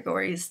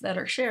categories that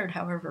are shared,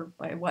 however,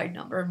 by a wide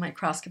number of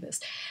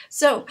microscopists.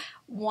 So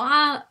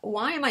why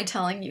am I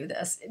telling you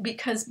this?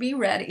 Because be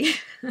ready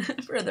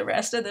for the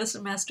rest of the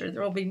semester.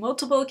 There will be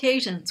multiple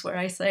occasions where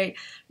I say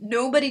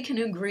nobody can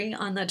agree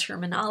on the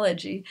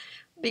terminology,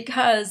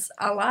 because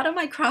a lot of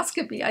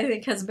microscopy, I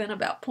think, has been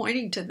about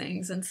pointing to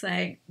things and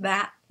saying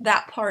that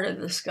part of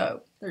the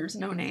scope. There's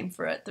no name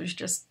for it. There's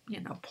just, you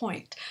know,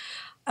 point.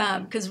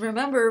 Because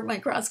remember,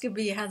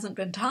 microscopy hasn't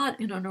been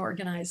taught in an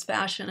organized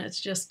fashion. It's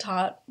just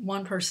taught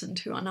one person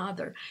to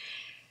another.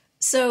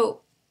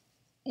 So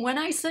when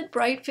I said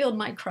bright field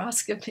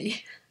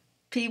microscopy,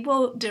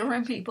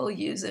 different people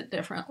use it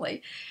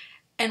differently.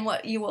 And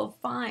what you will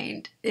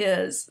find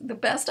is the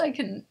best I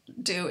can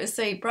do is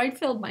say bright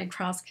field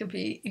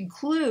microscopy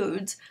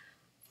includes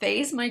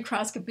phase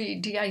microscopy,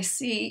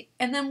 DIC,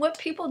 and then what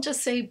people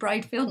just say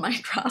bright field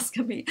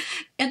microscopy.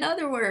 In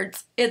other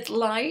words, it's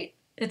light.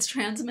 It's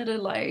transmitted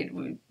light,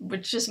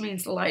 which just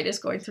means the light is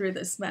going through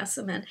the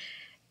specimen.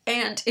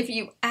 And if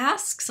you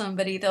ask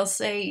somebody, they'll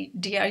say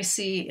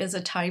DIC is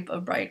a type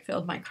of bright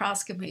field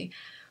microscopy,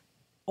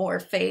 or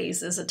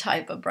phase is a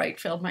type of bright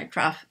field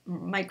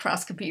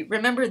microscopy.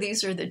 Remember,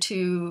 these are the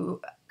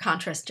two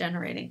contrast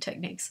generating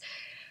techniques.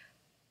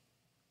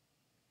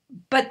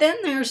 But then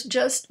there's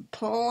just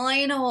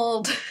plain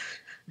old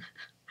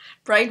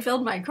bright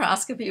field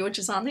microscopy, which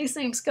is on these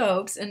same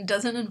scopes and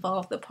doesn't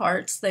involve the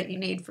parts that you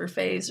need for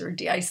phase or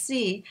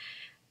DIC.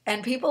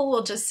 And people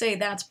will just say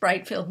that's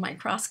bright field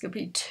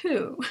microscopy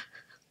too.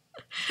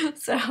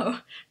 So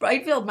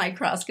bright field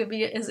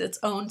microscopy is its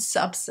own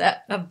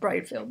subset of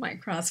bright field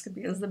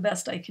microscopy, is the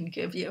best I can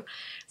give you.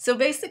 So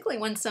basically,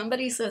 when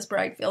somebody says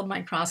bright field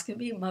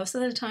microscopy, most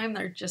of the time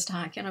they're just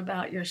talking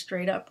about your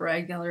straight up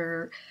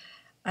regular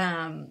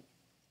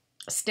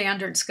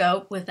standard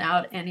scope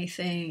without any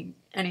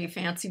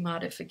fancy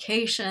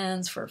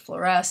modifications for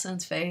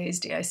fluorescence, phase,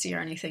 DIC, or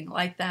anything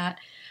like that.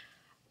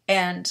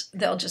 And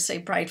they'll just say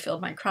bright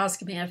field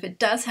microscopy. And if it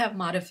does have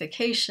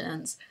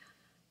modifications,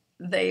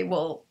 they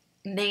will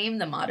name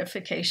the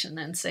modification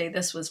and say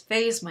this was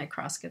phase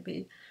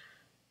microscopy.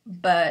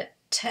 But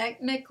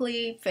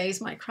technically, phase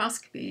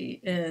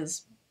microscopy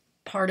is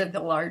part of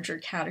the larger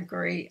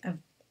category of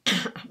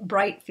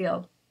bright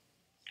field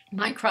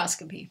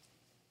microscopy.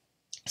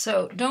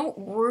 So don't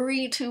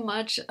worry too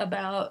much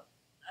about,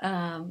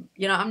 I'm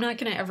not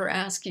going to ever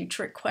ask you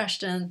trick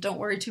questions. Don't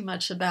worry too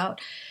much about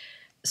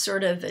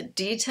sort of the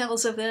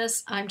details of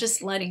this. I'm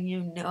just letting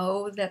you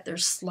know that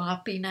there's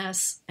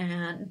sloppiness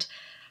and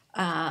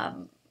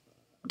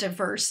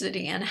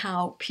diversity in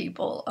how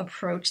people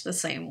approach the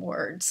same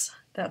words.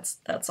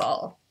 That's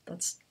all.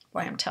 That's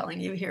why I'm telling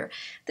you here.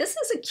 This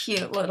is a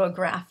cute little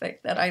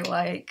graphic that I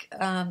like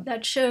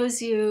that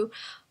shows you,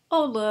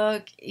 oh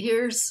look,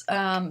 here's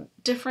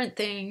different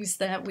things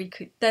that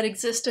that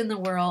exist in the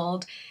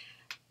world,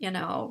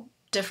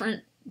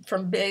 different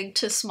from big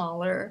to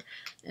smaller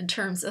in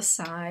terms of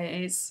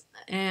size.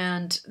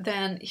 And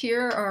then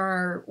here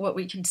are what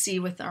we can see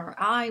with our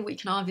eye. We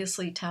can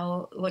obviously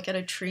look at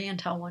a tree and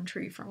tell one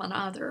tree from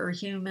another, or a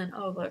human.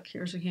 Oh, look,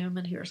 here's a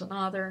human, here's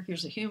another,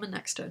 here's a human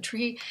next to a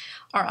tree.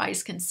 Our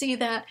eyes can see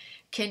that.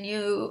 Can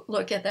you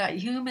look at that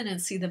human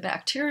and see the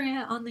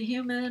bacteria on the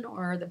human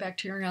or the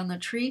bacteria on the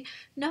tree?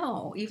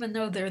 No, even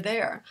though they're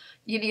there.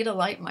 You need a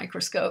light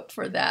microscope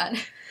for that.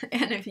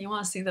 And if you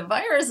want to see the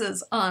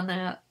viruses on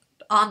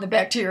the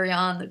bacteria,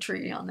 on the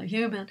tree, on the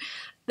human,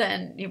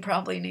 then you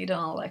probably need an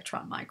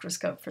electron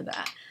microscope for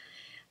that.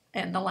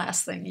 And the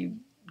last thing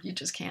you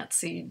just can't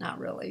see, not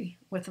really,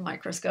 with a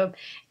microscope.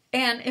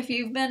 And if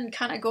you've been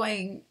kind of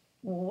going,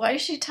 why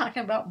is she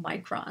talking about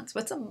microns?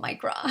 What's a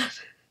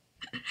micron?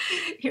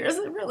 Here's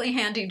a really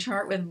handy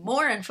chart with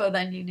more info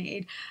than you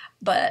need,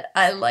 but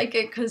I like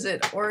it because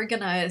it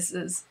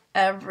organizes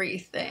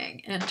everything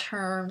in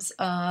terms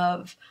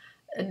of,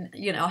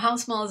 you know, how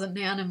small is a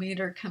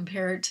nanometer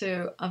compared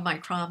to a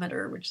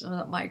micrometer, which is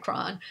a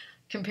micron,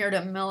 compared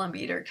to a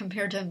millimeter,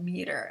 compared to a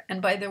meter.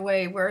 And by the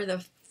way, where are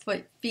the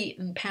feet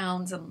and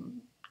pounds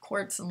and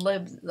quarts and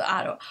libs?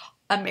 I don't,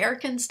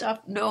 American stuff?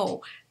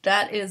 No,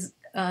 that is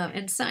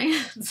in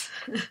science.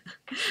 This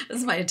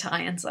is my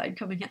Italian side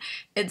coming in.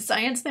 In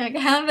science, thank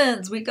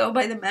heavens, we go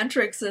by the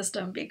metric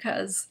system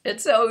because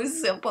it's so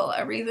simple.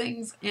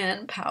 Everything's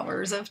in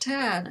powers of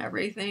 10.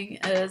 Everything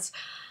is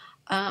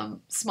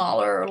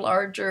smaller or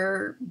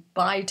larger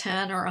by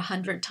 10 or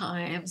 100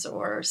 times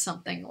or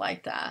something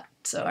like that.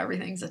 So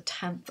everything's a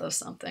tenth of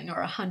something or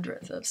a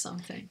hundredth of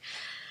something.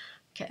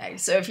 Okay,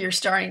 so if you're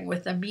starting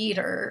with a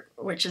meter,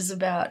 which is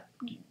about,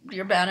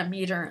 you're about a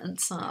meter and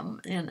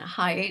some in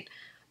height,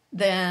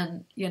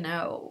 then, you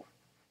know,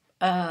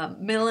 a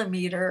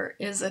millimeter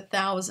is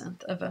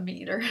 1,000th of a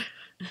meter.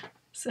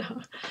 So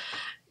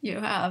you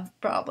have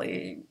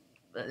probably,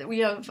 we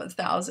have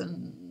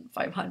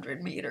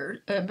 1,500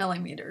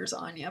 millimeters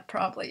on you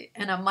probably,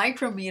 and a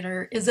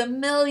micrometer is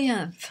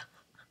 1,000,000th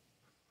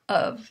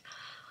of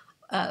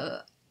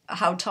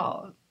how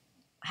tall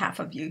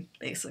half of you,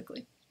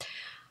 basically.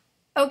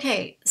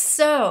 Okay,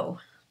 so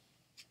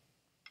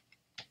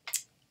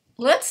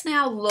let's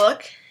now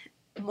look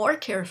more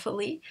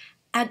carefully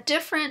at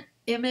different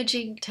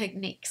imaging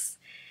techniques.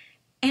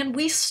 And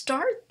we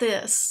start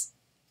this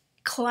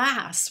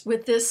class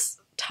with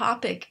this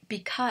topic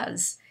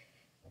because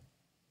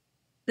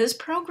this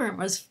program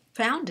was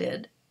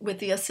founded with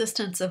the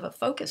assistance of a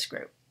focus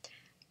group.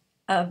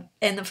 And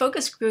the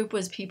focus group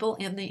was people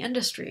in the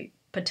industry,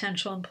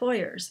 potential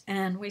employers.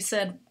 And we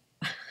said,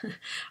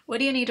 what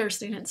do you need our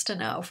students to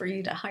know for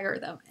you to hire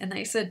them? And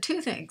they said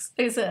two things.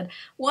 They said,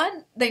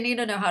 one, they need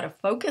to know how to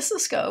focus a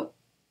scope.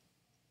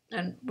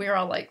 And we were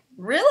all like,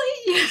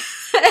 really?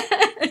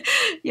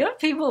 You have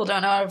people who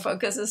don't know how to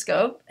focus a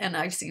scope. And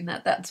I've seen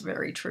that. That's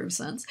very true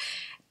since.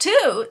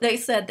 Two, they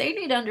said they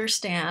need to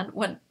understand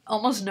what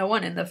almost no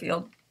one in the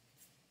field,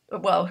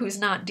 well, who's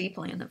not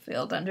deeply in the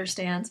field,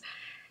 understands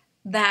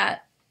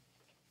that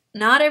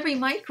not every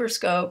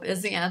microscope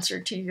is the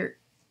answer to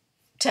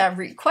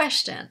every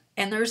question.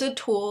 And there's a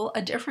tool,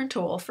 a different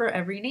tool for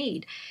every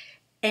need.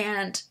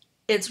 And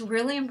it's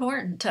really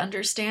important to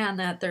understand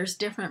that there's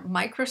different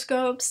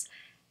microscopes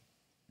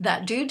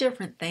that do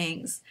different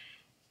things.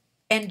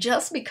 And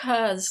just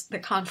because the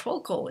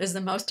confocal is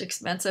the most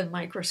expensive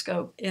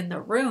microscope in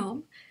the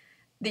room,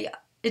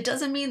 it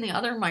doesn't mean the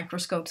other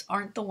microscopes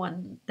aren't the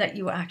one that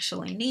you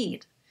actually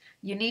need.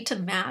 You need to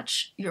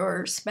match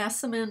your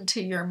specimen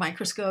to your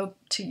microscope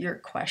to your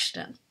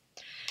question.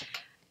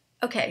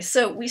 Okay,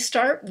 so we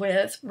start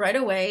with, right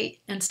away,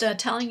 instead of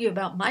telling you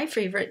about my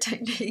favorite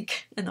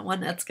technique and the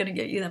one that's going to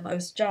get you the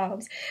most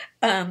jobs,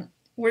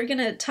 we're going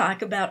to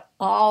talk about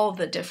all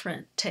the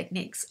different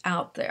techniques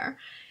out there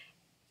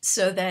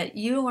so that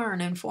you are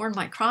an informed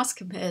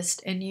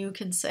microscopist and you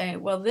can say,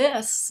 well,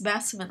 this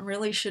specimen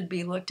really should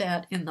be looked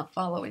at in the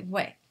following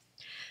way.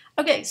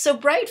 Okay, so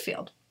bright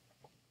field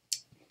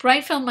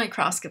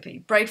microscopy,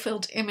 bright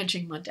field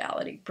imaging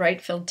modality,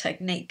 bright field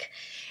technique.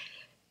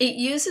 It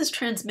uses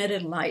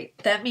transmitted light.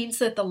 That means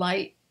that the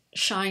light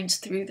shines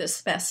through the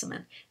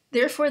specimen.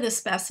 Therefore, the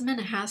specimen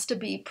has to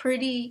be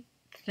pretty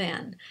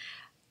thin.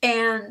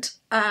 And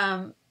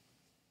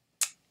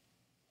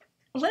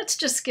let's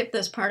just skip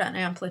this part on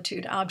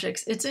amplitude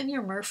objects. It's in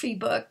your Murphy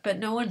book, but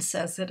no one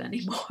says it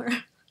anymore.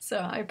 So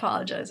I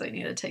apologize, I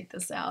need to take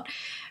this out.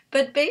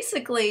 But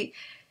basically,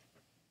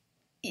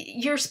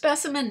 your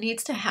specimen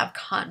needs to have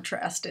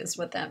contrast is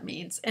what that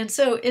means. And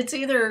so it's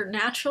either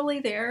naturally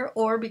there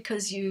or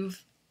because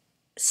you've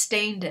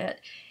stained it.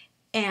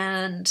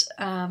 And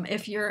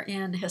if you're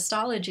in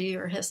histology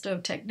or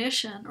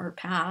histotechnician or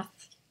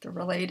path, the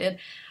related,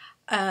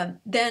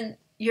 then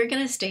you're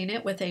going to stain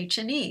it with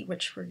H&E,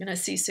 which we're going to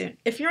see soon.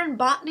 If you're in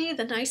botany,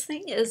 the nice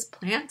thing is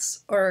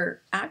plants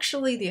are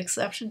actually the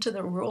exception to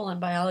the rule in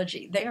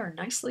biology. They are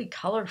nicely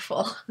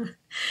colorful.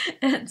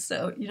 And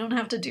so you don't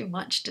have to do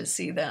much to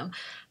see them.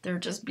 They're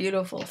just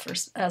beautiful for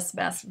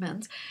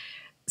specimens.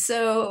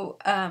 So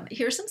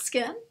here's some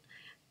skin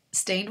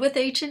stained with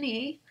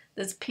H&E.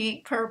 This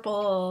pink,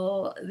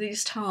 purple,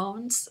 these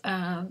tones.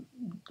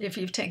 If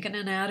you've taken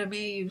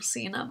anatomy, you've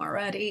seen them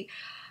already.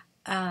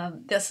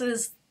 This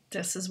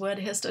is what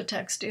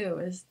histotechs do,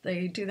 is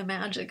they do the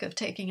magic of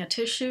taking a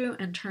tissue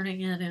and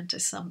turning it into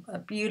a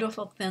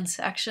beautiful thin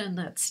section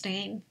that's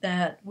stained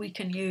that we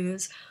can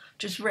use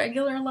just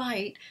regular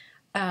light,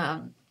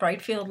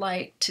 bright field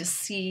light, to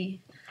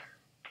see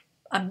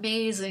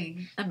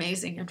amazing,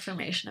 amazing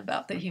information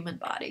about the human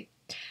body.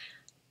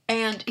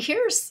 And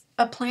here's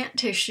a plant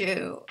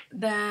tissue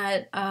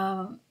that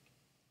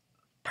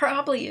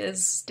probably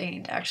is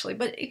stained, actually,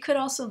 but it could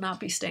also not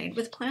be stained.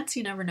 With plants,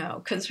 you never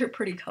know, because they're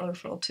pretty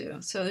colorful too.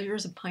 So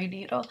here's a pine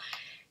needle.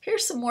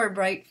 Here's some more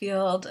bright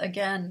field.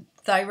 Again,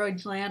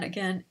 thyroid gland,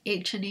 again,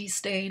 H&E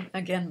stain,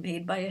 again,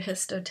 made by a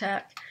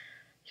histotech.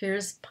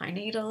 Here's pine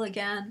needle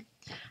again.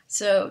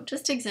 So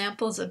just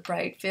examples of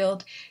bright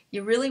field.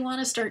 You really want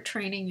to start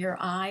training your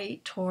eye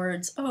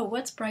towards, oh,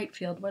 what's bright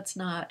field, what's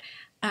not.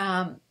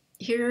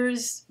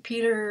 Here's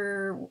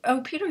Peter.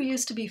 Oh, Peter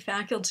used to be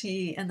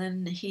faculty, and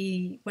then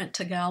he went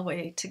to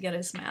Galway to get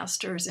his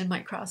master's in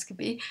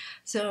microscopy.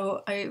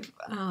 So I've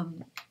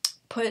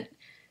put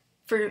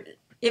for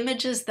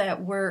images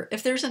that were,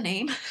 if there's a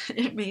name,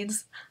 it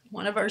means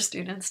one of our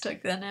students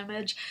took that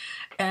image.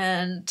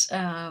 And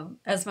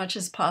as much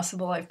as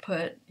possible, I've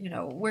put,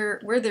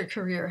 where their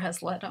career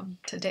has led them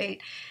to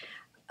date.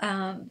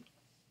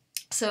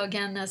 So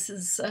again, this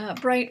is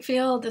bright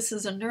field. This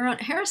is a neuron.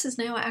 Harris is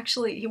now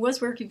actually, he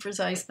was working for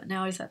Zeiss, but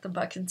now he's at the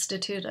Buck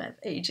Institute of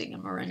Aging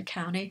in Marin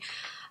County.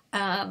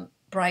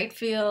 Bright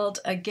field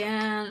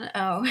again.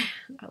 Oh,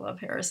 I love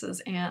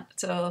Harris's aunt.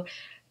 So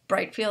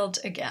bright field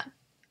again.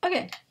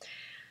 Okay.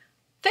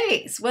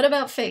 Phase. What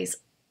about phase?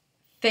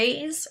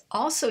 Phase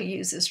also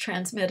uses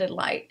transmitted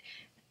light,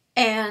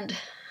 and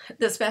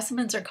the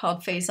specimens are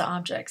called phase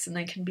objects, and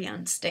they can be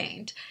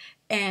unstained.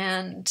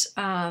 And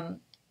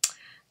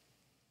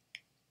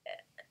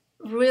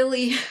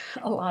really,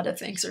 a lot of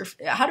things are.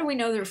 How do we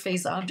know they're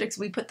phase objects?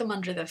 We put them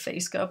under the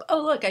phase scope.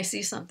 Oh, look, I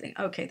see something.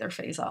 Okay, they're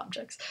phase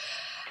objects.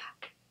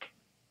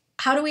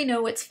 How do we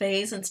know it's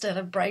phase instead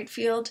of bright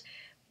field?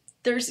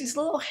 There's these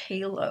little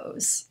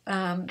halos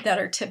that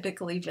are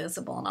typically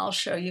visible, and I'll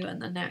show you in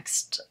the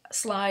next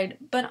slide.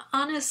 But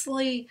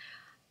honestly,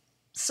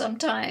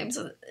 sometimes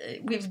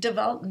we've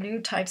developed new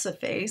types of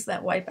phase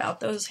that wipe out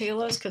those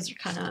halos because they're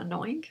kind of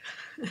annoying.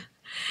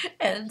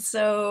 And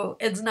so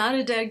it's not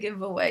a dead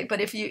giveaway.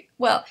 But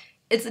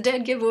it's a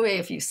dead giveaway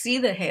if you see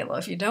the halo.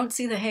 If you don't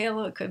see the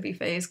halo, it could be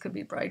phase, could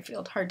be bright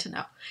field, hard to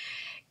know.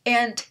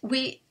 And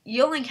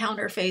you'll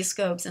encounter phase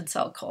scopes in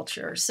cell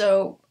culture.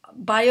 So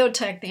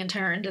biotech, the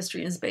entire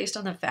industry, is based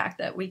on the fact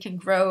that we can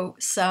grow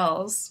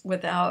cells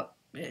without,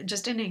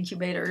 just in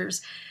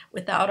incubators,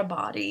 without a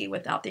body,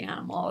 without the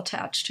animal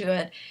attached to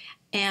it.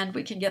 And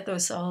we can get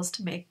those cells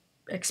to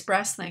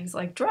express things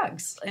like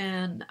drugs.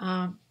 And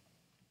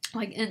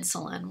like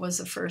insulin was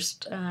the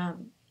first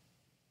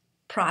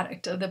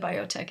product of the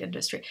biotech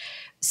industry.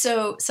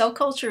 So cell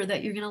culture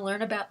that you're going to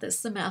learn about this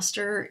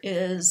semester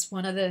is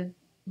one of the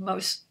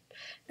most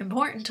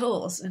important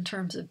tools in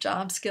terms of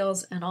job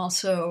skills, and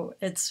also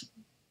it's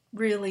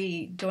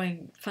really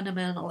doing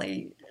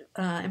fundamentally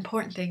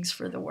important things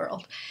for the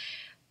world.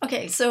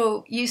 Okay,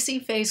 so you see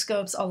phase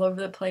scopes all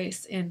over the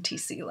place in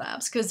TC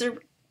labs because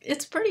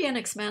it's pretty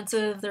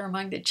inexpensive. They're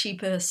among the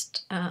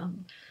cheapest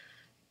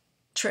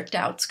tricked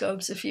out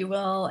scopes, if you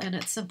will, and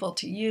it's simple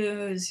to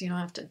use. You don't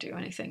have to do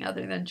anything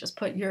other than just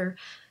put your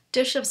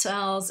dish of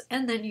cells,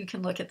 and then you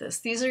can look at this.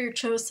 These are your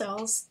CHO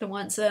cells, the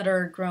ones that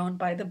are grown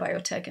by the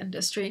biotech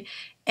industry,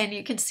 and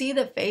you can see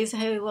the phase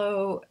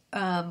halo,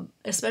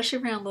 especially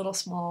around little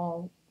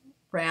small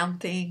round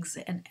things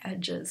and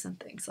edges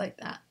and things like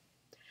that.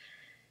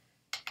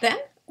 Then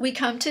we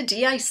come to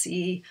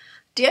DIC.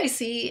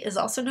 DIC is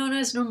also known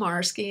as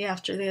Nomarski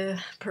after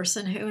the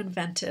person who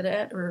invented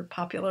it or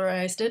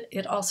popularized it.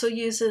 It also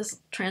uses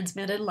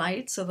transmitted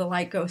light, so the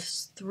light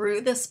goes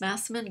through the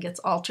specimen, gets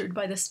altered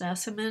by the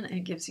specimen,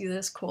 and gives you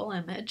this cool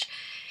image.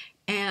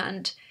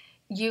 And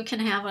you can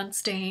have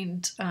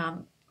unstained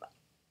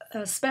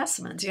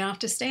specimens. You don't have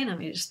to stain them.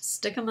 You just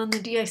stick them on the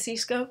DIC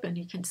scope and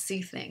you can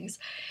see things.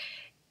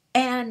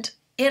 And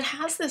it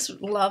has this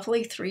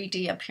lovely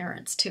 3D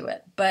appearance to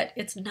it, but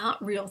it's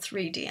not real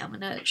 3D. I'm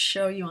going to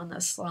show you on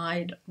this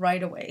slide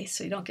right away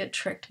so you don't get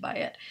tricked by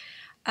it.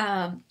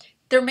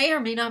 There may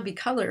or may not be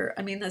color.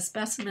 I mean, the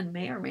specimen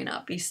may or may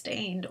not be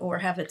stained or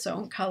have its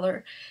own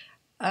color.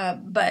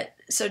 But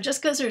so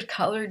just because there's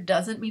color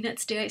doesn't mean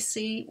it's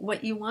DIC.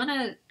 What you want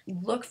to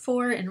look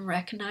for in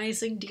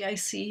recognizing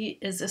DIC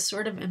is this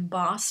sort of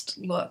embossed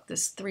look,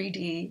 this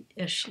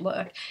 3D-ish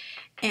look.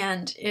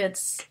 And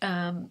it's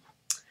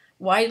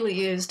widely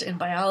used in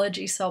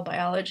biology. Cell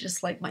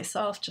biologists like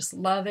myself just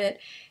love it.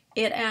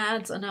 It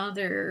adds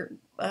another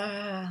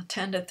 $10,000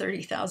 to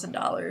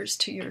 $30,000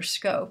 to your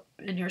scope,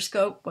 and your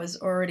scope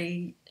was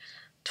already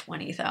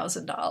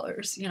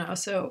 $20,000.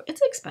 So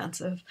it's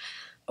expensive.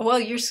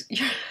 Well, your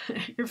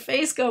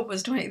phase scope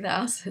was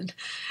 $20,000.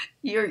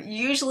 You're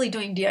usually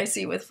doing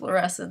DIC with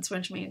fluorescence,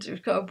 which means your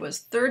scope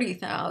was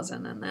 $30,000,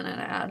 and then it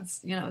adds,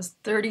 it's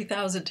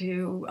 $30,000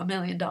 to $1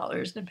 million,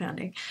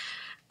 depending.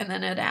 And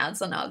then it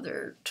adds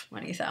another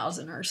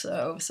 20,000 or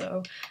so.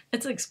 So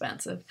it's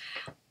expensive.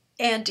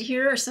 And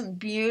here are some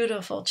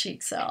beautiful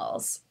cheek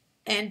cells.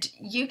 And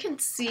you can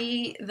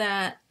see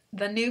that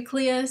the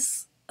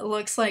nucleus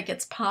looks like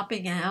it's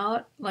popping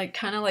out, like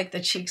kind of like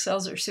the cheek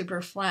cells are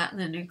super flat and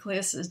the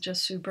nucleus is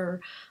just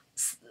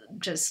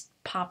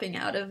popping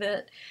out of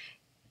it.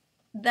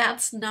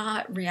 That's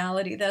not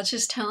reality. That's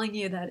just telling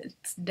you that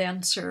it's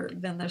denser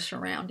than the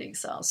surrounding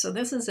cells. So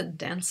this is a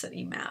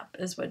density map,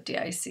 is what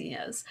DIC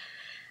is.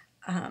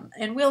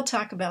 And we'll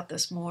talk about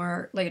this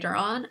more later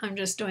on. I'm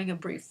just doing a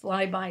brief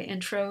flyby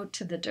intro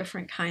to the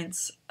different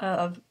kinds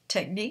of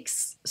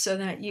techniques so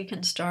that you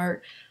can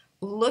start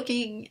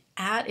looking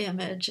at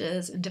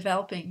images and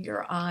developing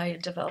your eye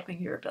and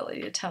developing your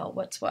ability to tell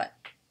what's what.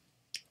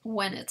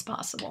 when it's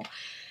possible.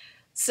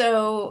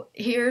 So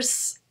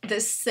here's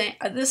this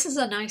is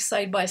a nice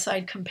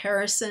side-by-side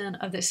comparison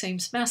of the same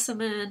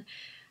specimen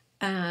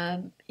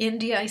in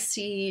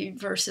DIC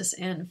versus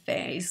in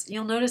phase.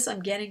 You'll notice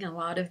I'm getting a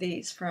lot of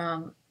these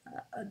from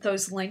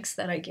those links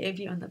that I gave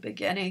you in the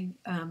beginning.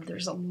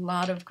 There's a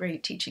lot of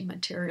great teaching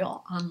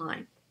material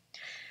online.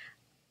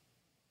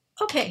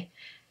 Okay,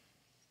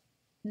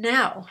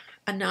 now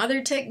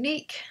another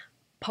technique,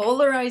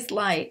 polarized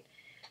light.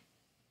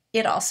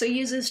 It also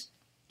uses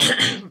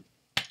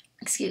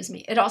excuse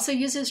me, it also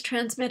uses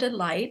transmitted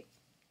light,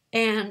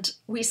 and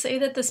we say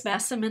that the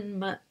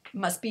specimen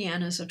must be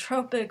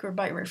anisotropic or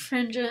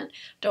birefringent.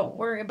 Don't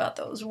worry about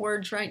those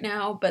words right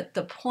now, but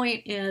the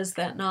point is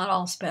that not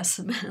all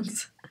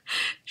specimens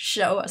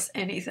show us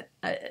anything,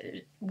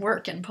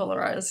 work in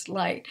polarized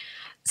light.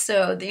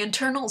 So the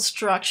internal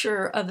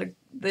structure of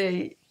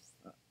the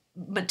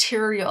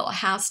material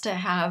has to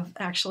have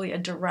actually a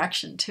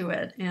direction to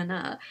it, and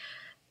a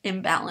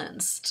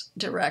imbalanced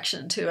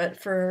direction to it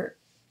for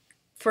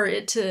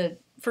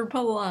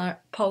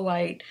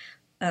polite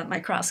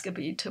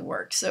microscopy to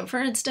work. So for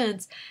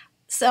instance,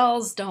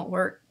 cells don't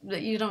work,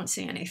 you don't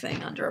see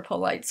anything under a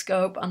polite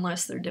scope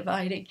unless they're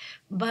dividing,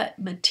 but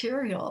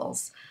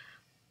materials,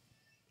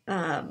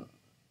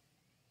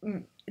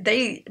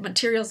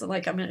 materials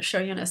like I'm going to show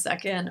you in a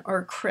second,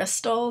 or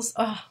crystals,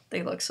 oh,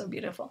 they look so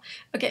beautiful.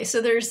 Okay,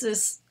 so there's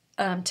this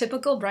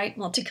typical bright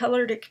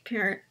multicolored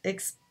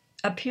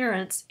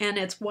appearance, and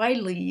it's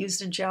widely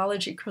used in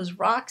geology because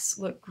rocks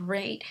look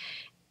great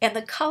and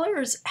the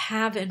colors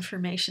have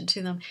information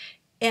to them.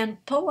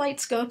 And polite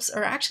scopes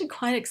are actually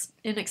quite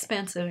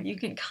inexpensive. You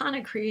can kind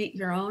of create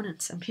your own,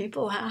 and some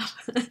people have,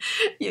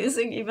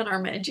 using even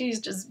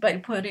Armegis, just by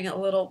putting a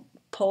little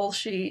pole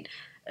sheet,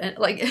 and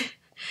like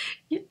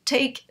you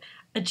take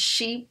a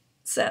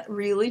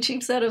really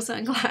cheap set of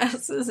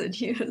sunglasses,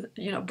 and you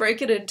know,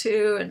 break it in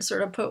two and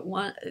sort of put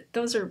one,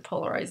 those are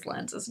polarized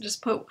lenses,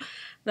 just put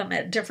them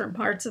at different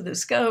parts of the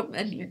scope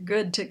and you're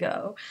good to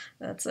go.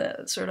 That's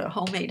a sort of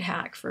homemade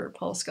hack for a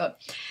pole scope.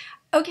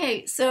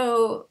 Okay,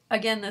 so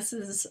again, this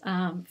is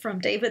from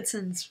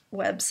Davidson's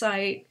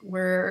website,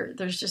 where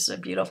there's just a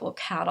beautiful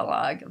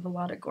catalog of a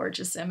lot of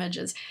gorgeous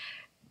images.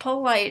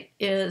 Polite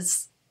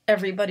is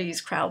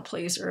everybody's crowd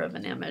pleaser of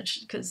an image,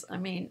 because, I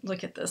mean,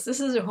 look at this. This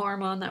is a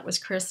hormone that was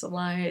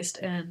crystallized,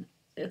 and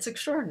it's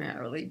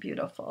extraordinarily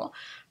beautiful,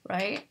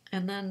 right?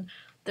 And then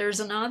there's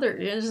another,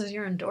 is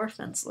your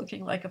endorphins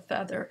looking like a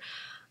feather,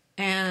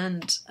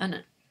 and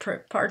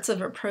parts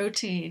of a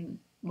protein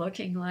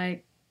looking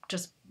like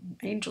just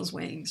angel's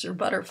wings or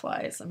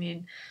butterflies. I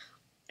mean,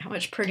 how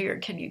much prettier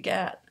can you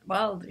get?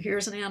 Well,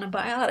 here's an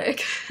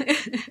antibiotic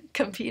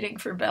competing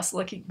for best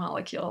looking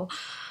molecule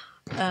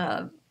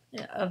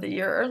of the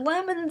year. Or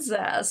lemon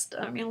zest.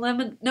 I mean,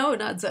 lemon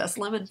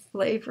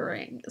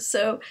flavoring.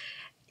 So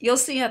you'll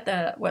see at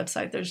the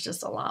website there's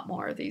just a lot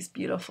more of these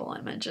beautiful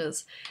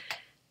images.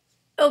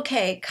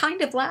 Okay,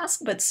 kind of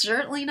last but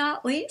certainly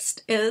not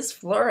least is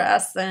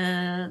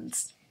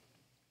fluorescence.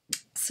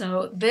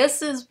 So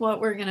this is what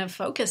we're going to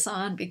focus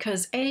on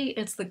because A,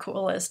 it's the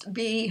coolest,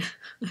 B,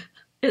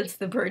 it's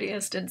the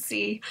prettiest, and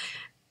C,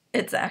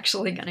 it's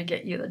actually going to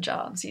get you the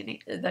jobs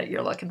that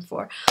you're looking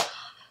for.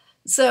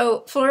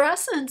 So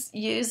fluorescence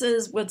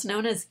uses what's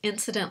known as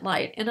incident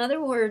light. In other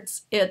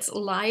words, it's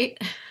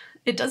light.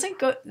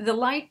 The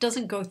light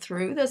doesn't go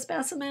through the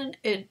specimen.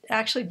 It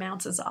actually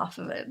bounces off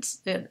of it.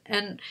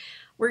 And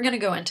we're going to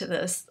go into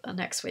this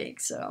next week.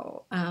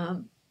 So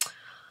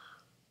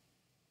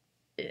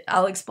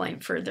I'll explain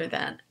further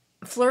then.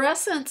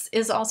 Fluorescence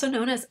is also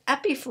known as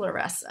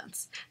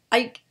epifluorescence.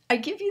 I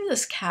give you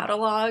this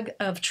catalog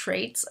of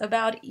traits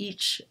about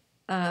each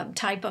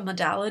type of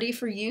modality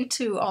for you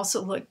to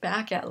also look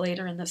back at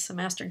later in the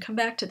semester and come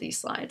back to these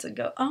slides and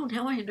go, oh,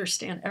 now I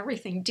understand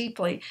everything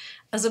deeply,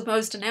 as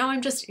opposed to now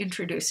I'm just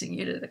introducing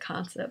you to the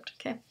concept,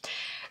 okay?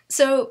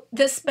 So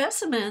the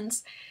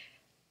specimens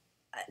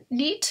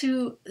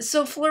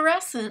so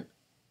fluorescent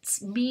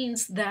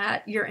means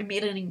that you're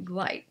emitting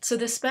light. So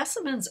the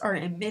specimens are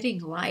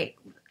emitting light.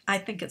 I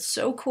think it's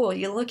so cool.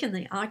 You look in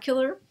the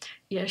ocular,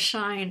 you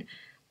shine,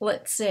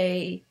 let's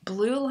say,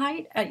 blue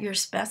light at your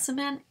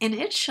specimen, and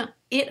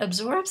it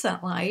absorbs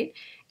that light,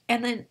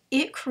 and then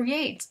it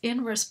creates,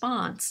 in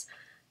response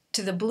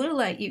to the blue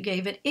light you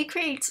gave it, it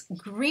creates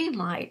green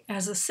light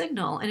as a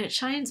signal, and it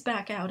shines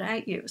back out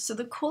at you. So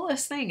the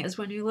coolest thing is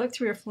when you look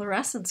through your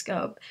fluorescent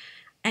scope,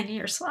 and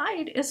your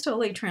slide is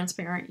totally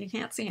transparent, you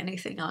can't see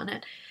anything on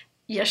it,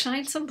 you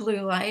shine some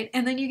blue light,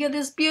 and then you get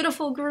this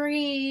beautiful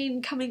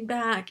green coming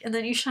back, and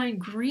then you shine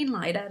green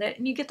light at it,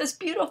 and you get this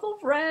beautiful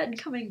red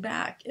coming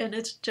back, and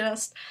it's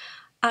just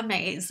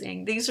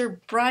amazing. These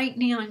are bright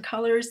neon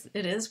colors.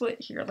 It is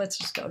what, here, let's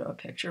just go to a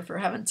picture for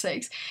heaven's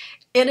sakes.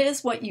 It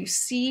is what you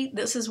see.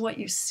 This is what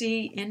you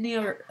see in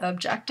the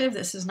objective.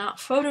 This is not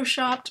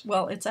photoshopped.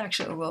 Well, it's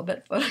actually a little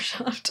bit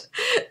photoshopped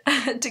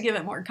to give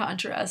it more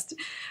contrast.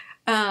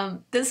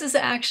 This is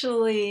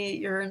actually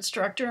your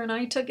instructor and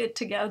I took it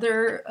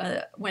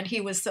together when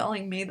he was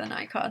selling me the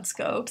Nikon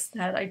scopes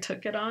that I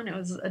took it on. It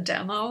was a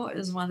demo. It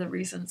was one of the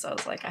reasons I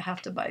was like, I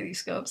have to buy these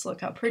scopes.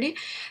 Look how pretty.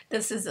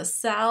 This is a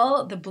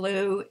cell. The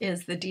blue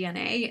is the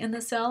DNA in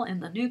the cell, in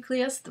the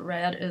nucleus. The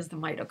red is the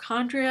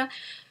mitochondria.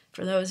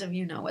 For those of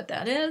you who know what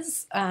that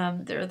is,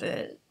 they're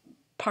the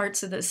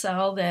parts of the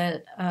cell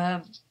that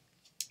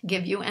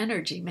give you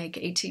energy, make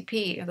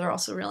ATP. They're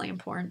also really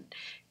important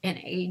in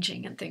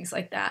aging and things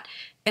like that.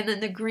 And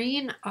then the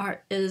green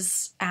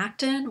is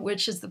actin,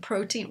 which is the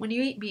protein. When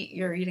you eat meat,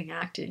 you're eating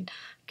actin,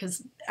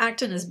 because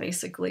actin is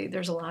basically,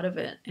 there's a lot of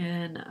it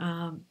in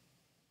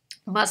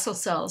muscle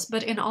cells,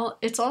 but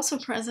it's also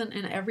present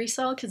in every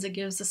cell because it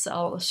gives the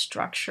cell a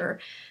structure,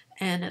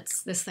 and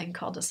it's this thing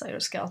called a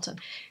cytoskeleton.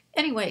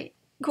 Anyway,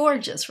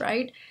 gorgeous,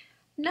 right?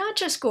 Not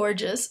just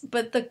gorgeous,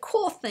 but the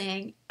cool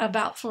thing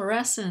about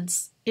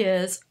fluorescence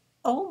is,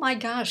 oh my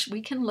gosh, we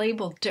can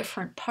label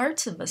different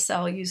parts of a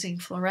cell using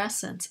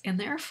fluorescence, and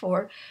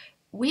therefore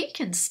we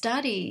can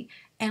study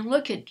and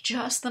look at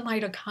just the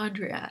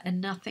mitochondria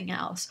and nothing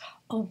else.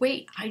 Oh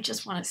wait, I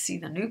just want to see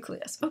the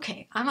nucleus.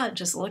 Okay, I'm going to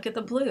just look at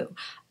the blue.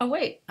 Oh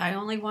wait, I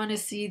only want to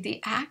see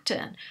the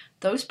actin,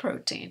 those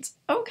proteins.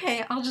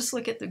 Okay, I'll just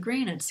look at the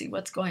green and see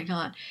what's going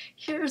on.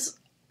 Here's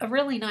a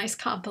really nice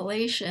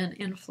compilation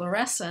in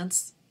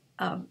fluorescence,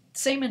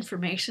 same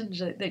information,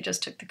 they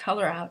just took the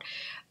color out,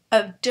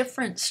 of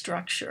different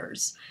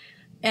structures.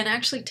 And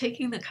actually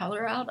taking the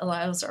color out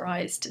allows our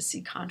eyes to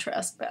see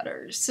contrast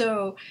better.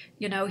 So,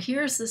 you know,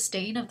 here's the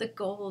stain of the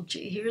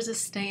Golgi. Here's a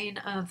stain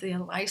of the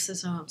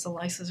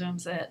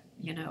lysosomes that,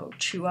 you know,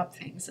 chew up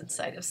things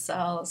inside of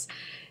cells.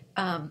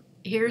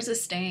 Here's a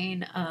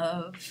stain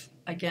of,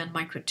 again,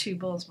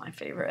 microtubules, my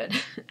favorite,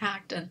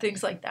 actin,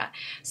 things like that.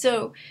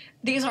 So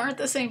these aren't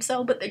the same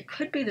cell, but they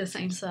could be the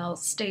same cell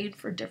stained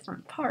for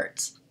different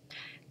parts.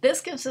 This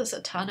gives us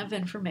a ton of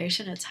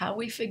information. It's how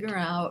we figure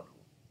out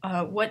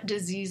what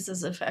disease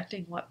is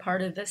affecting what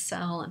part of the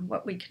cell and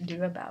what we can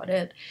do about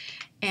it,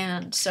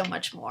 and so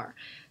much more.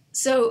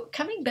 So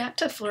coming back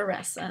to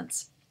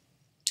fluorescence,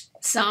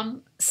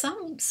 some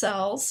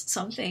cells,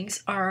 some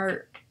things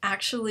are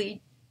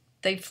actually,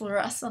 they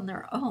fluoresce on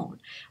their own.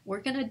 We're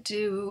going to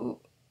do,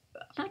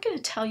 I'm not going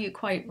to tell you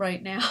quite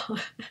right now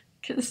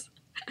because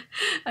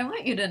I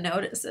want you to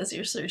notice as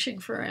you're searching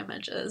for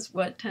images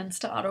what tends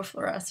to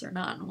autofluoresce or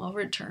not, and we'll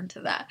return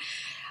to that.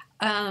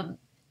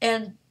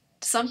 And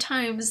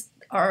sometimes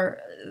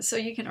so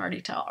you can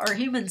already tell, our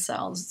human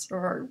cells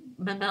or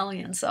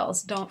mammalian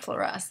cells don't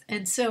fluoresce,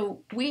 and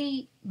so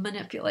we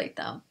manipulate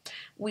them.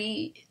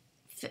 We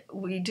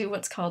do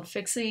what's called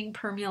fixing,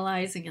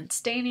 permealizing, and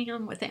staining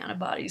them with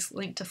antibodies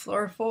linked to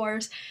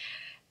fluorophores.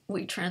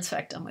 We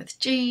transfect them with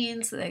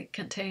genes that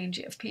contain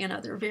GFP and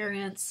other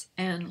variants,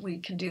 and we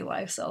can do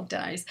live cell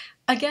dyes.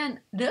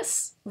 Again,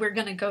 we're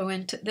going to go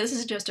into, this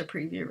is just a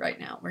preview right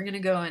now. We're going to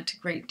go into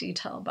great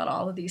detail about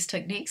all of these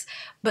techniques,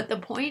 but the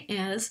point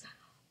is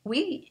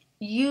we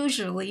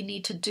usually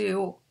need to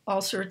do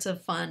all sorts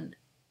of fun,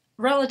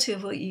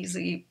 relatively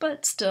easy,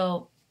 but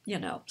still, you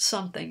know,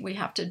 something we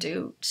have to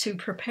do to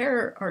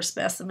prepare our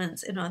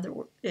specimens, in other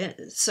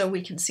words, so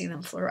we can see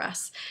them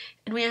fluoresce.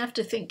 And we have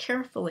to think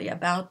carefully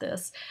about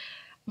this.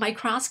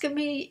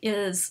 Microscopy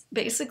is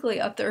basically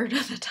a third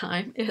of the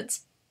time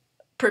it's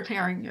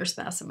preparing your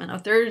specimen, a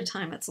third of the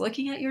time it's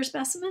looking at your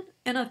specimen,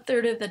 and a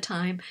third of the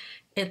time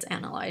it's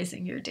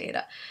analyzing your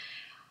data.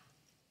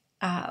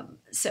 And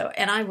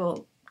I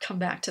will come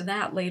back to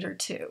that later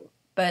too.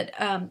 But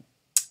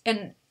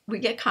and we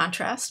get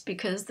contrast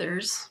because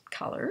there's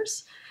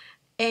colors.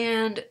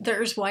 And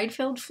there's wide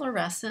field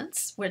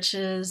fluorescence, which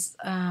is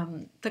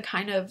the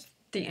kind of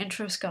the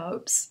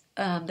introscopes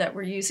that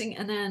we're using,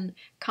 and then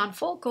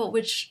confocal,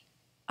 which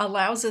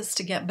allows us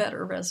to get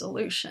better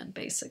resolution,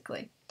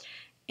 basically.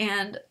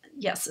 And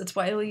yes, it's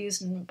widely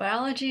used in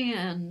biology,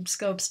 and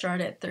scopes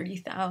start at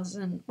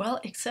 30,000.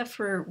 Well, except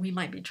for we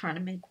might be trying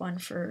to make one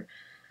for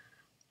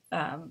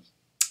about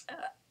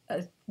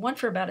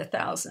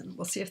 1,000.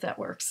 We'll see if that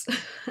works.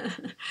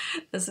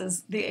 This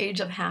is the age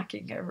of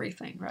hacking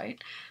everything,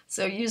 right?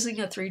 So using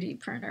a 3D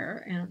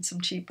printer and some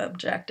cheap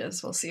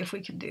objectives, we'll see if we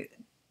can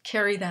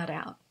carry that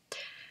out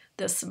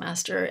this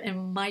semester,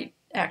 and might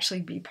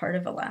actually be part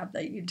of a lab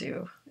that you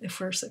do if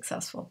we're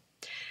successful.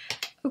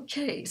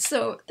 Okay,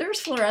 so there's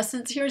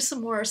fluorescence. Here's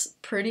some more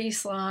pretty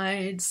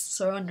slides.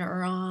 So a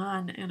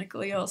neuron and a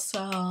glial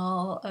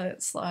cell, a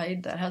cell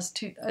that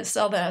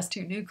has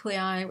two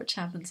nuclei, which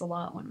happens a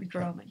lot when we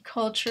grow them in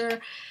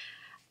culture.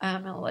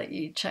 I'll let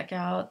you check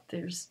out.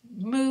 There's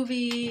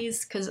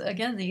movies, because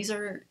again,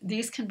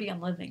 these can be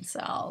in living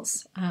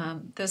cells.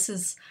 This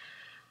is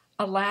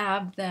a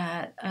lab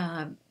that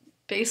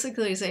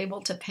basically is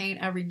able to paint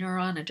every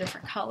neuron a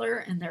different color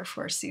and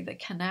therefore see the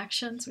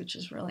connections, which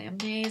is really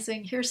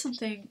amazing. Here's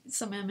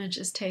some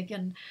images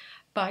taken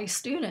by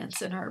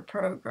students in our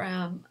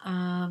program.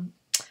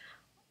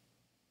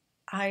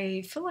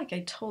 I feel like I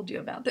told you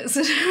about this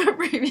in a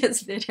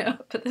previous video,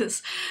 but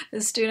this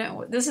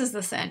student, this is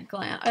the scent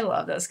gland. I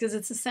love this because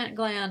it's a scent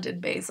gland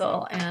in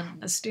basil, and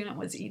the student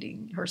was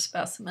eating her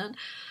specimen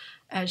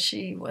as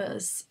she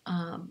was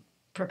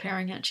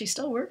preparing it. She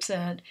still works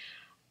at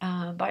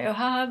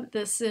BioHub.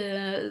 This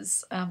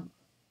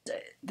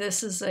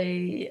is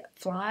a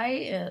fly.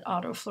 It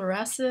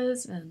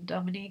autofluoresces, and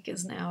Dominique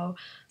is now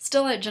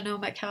still at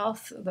Genomic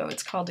Health, though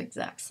it's called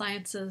Exact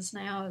Sciences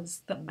now,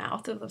 is the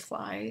mouth of the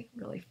fly.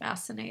 Really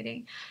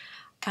fascinating.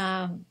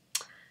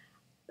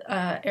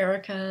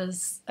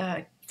 Erica's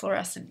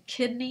fluorescent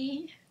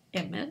kidney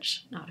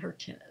image, not her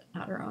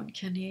own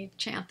kidney.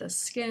 Chantha's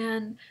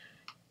skin.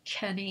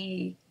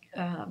 Kenny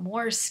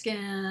Moore's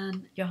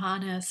skin.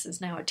 Johannes is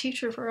now a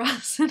teacher for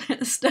us in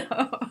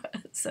Histo.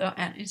 So,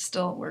 and he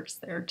still works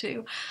there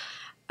too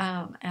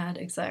at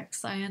Exact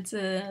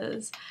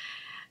Sciences.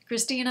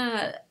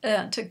 Christina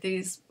took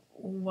these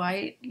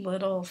white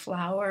little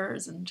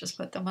flowers and just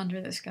put them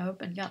under the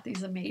scope and got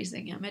these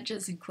amazing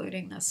images,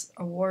 including this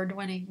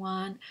award-winning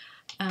one.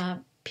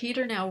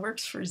 Peter now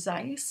works for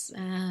Zeiss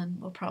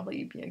and will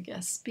probably be a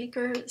guest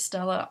speaker.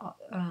 Stella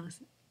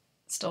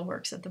still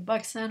works at the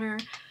Buck Center.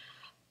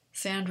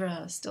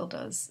 Sandra still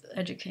does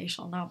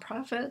educational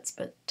nonprofits,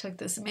 but took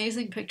this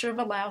amazing picture of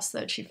a louse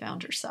that she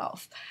found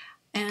herself.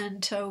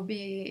 And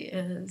Toby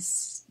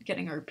is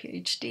getting her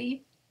PhD.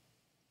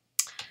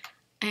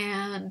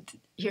 And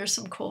here's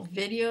some cool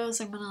videos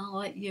I'm going to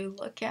let you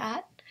look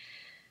at.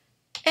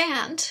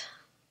 And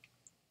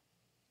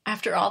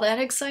after all that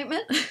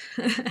excitement,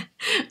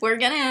 we're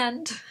going to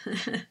end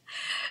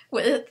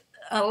with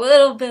a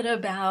little bit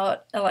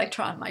about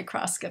electron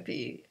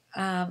microscopy.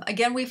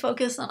 Again, we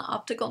focus on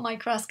optical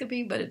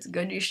microscopy, but it's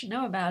good you should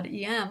know about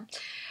EM.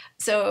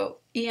 So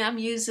EM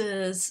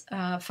uses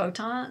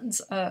electrons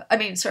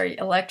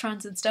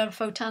instead of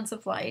photons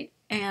of light.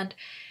 And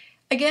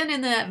again,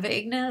 in that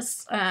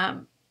vagueness,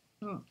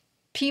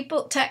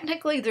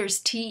 technically there's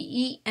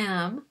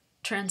TEM,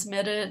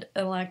 transmitted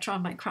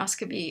electron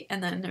microscopy,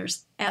 and then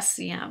there's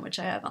SCM, which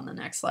I have on the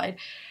next slide.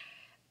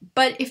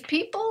 But if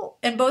people,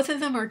 and both of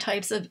them are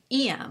types of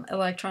EM,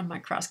 electron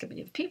microscopy.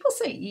 If people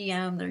say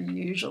EM, they're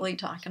usually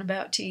talking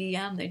about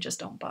TEM. They just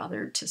don't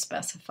bother to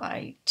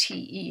specify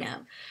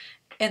TEM.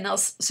 And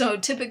so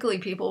typically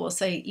people will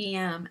say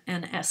EM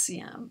and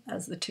SCM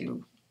as the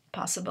two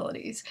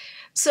possibilities.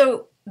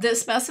 So the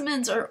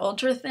specimens are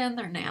ultra thin,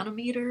 they're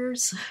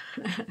nanometers.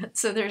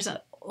 So there's an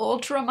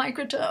ultra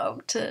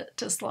microscope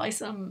to slice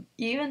them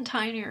even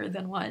tinier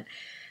than what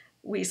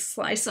we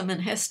slice them in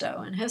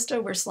histo. In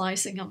histo, we're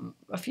slicing them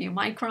a few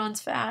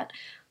microns fat,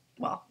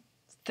 well,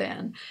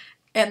 thin.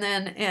 And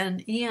then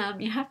in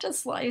EM, you have to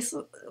slice,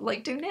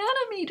 like do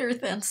nanometer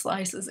thin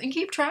slices and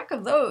keep track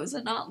of those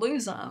and not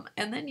lose them.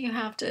 And then you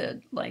have to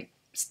like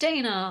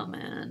stain them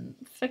and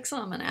fix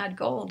them and add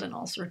gold and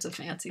all sorts of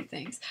fancy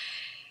things.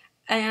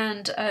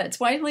 And it's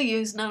widely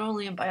used not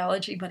only in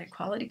biology, but in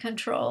quality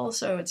control.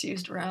 So it's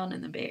used around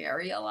in the Bay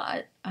Area a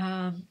lot.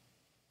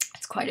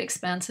 It's quite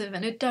expensive,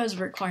 and it does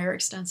require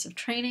extensive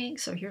training.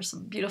 So here's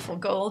some beautiful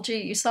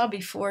Golgi. You saw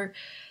before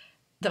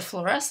the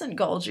fluorescent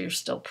Golgi are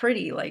still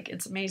pretty. Like,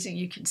 it's amazing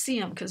you can see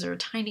them because they're a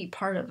tiny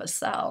part of a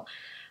cell.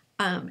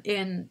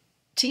 In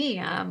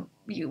TEM,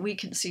 we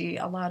can see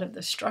a lot of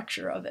the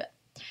structure of it.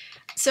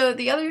 So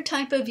the other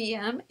type of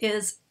EM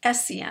is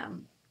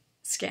SCM,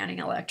 scanning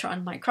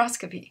electron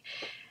microscopy.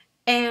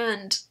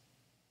 And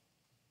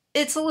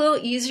it's a little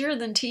easier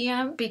than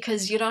TM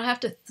because you don't have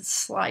to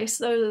slice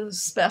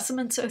those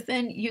specimens so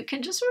thin. You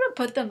can just sort of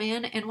put them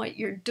in, and what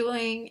you're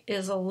doing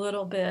is a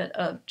little bit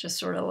of just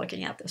sort of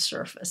looking at the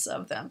surface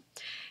of them.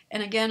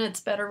 And again, it's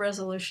better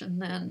resolution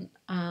than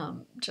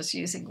just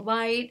using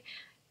light.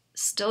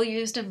 Still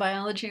used in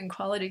biology and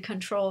quality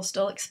control,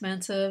 still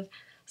expensive,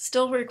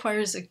 still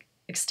requires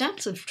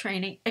extensive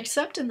training,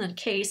 except in the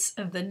case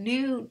of the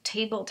new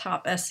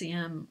tabletop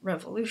SCM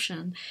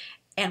revolution.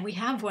 And we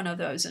have one of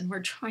those, and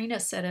we're trying to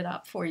set it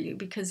up for you,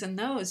 because in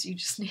those you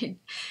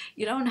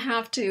don't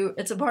have to,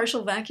 it's a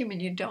partial vacuum,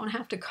 and you don't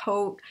have to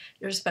coat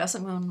your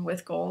specimen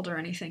with gold or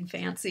anything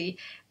fancy.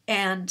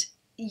 And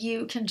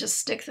you can just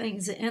stick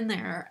things in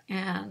there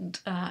and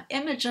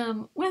image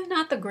them with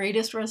not the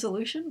greatest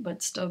resolution,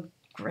 but still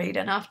great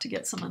enough to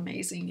get some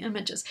amazing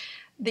images.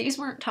 These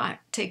weren't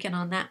taken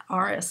on that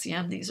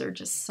RSCM. These are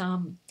just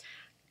some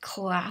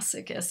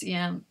classic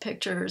SEM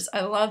pictures.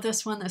 I love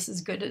this one. This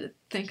is good to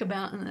think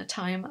about in the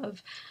time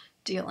of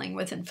dealing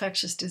with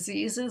infectious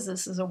diseases.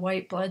 This is a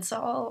white blood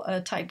cell,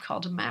 a type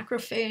called a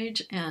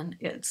macrophage, and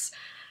it's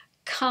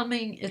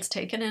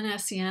taken in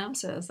SEM,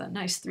 so it's that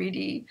nice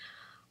 3D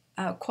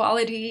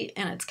quality,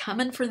 and it's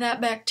coming for that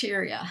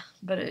bacteria,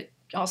 but it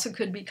also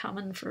could be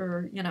coming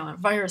for, a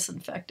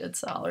virus-infected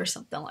cell or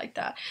something like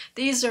that.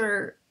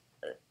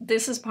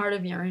 This is part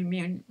of your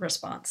immune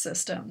response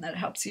system that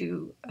helps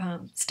you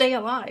stay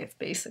alive,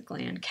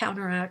 basically, and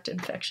counteract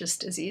infectious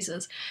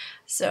diseases.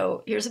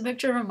 So here's a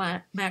picture of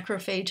a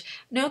macrophage.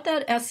 Note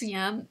that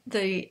SEM,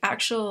 the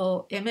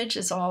actual image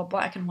is all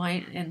black and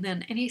white, and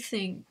then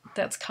anything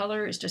that's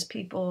color is just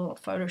people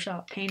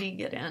Photoshop painting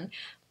it in.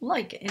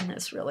 like in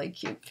this really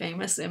cute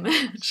famous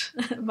image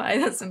by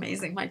this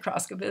amazing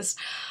microscopist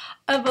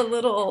of a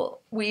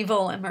little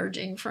weevil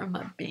emerging from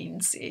a bean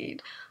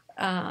seed.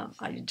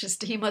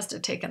 He must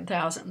have taken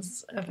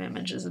thousands of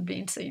images of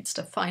bean seeds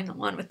to find the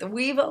one with the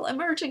weevil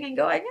emerging and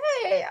going,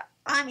 hey,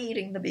 I'm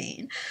eating the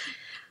bean.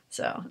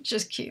 So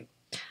just cute.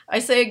 I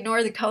say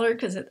ignore the color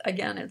because,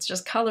 again, it's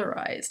just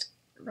colorized,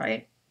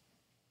 right?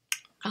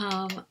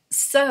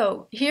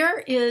 So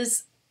here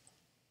is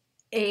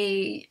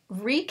a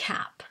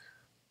recap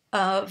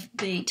of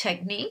the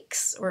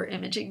techniques or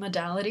imaging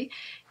modality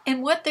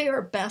and what they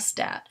are best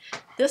at.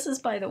 This is,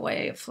 by the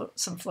way,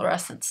 some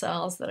fluorescent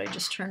cells that I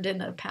just turned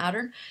into a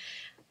pattern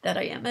that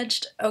I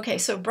imaged. Okay,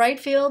 so bright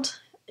field,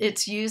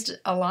 it's used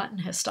a lot in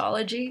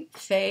histology.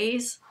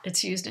 Phase,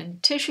 it's used in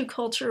tissue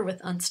culture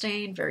with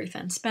unstained, very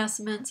thin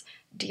specimens.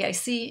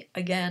 DIC,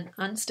 again,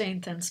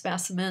 unstained thin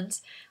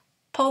specimens.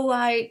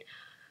 Polite,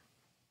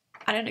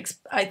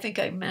 I think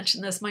I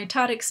mentioned this,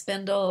 mitotic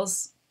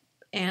spindles,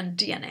 and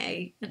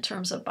DNA in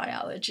terms of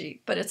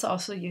biology, but it's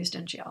also used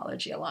in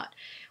geology a lot.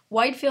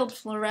 Wide field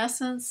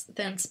fluorescence,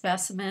 thin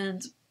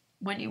specimens,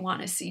 when you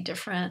want to see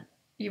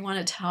you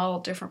want to tell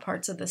different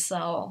parts of the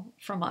cell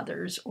from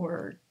others,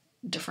 or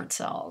different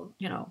cell,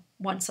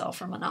 one cell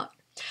from another.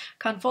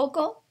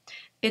 Confocal,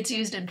 it's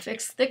used in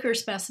fixed, thicker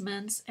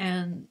specimens,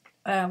 and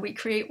we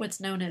create what's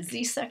known as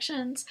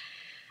Z-sections.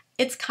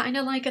 It's kind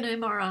of like an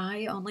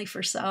MRI, only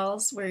for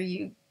cells, where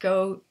you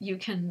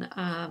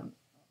can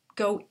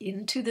go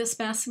into the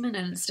specimen,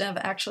 and instead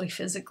of actually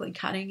physically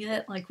cutting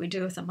it like we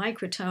do with a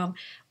microtome,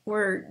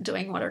 we're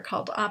doing what are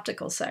called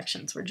optical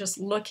sections. We're just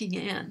looking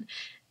in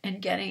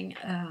and getting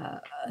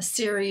a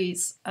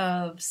series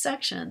of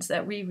sections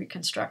that we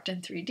reconstruct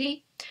in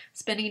 3D.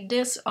 Spinning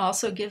disc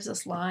also gives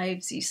us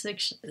live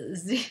Z-sections.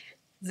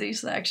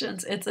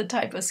 It's a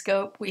type of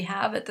scope we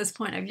have at this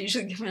point. I've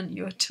usually given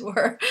you a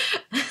tour.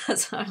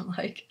 So I'm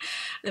like,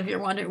 if you're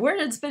wondering, where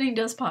did spinning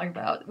disc talk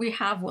about? We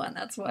have one.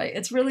 That's why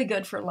it's really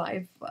good for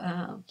live.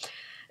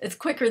 It's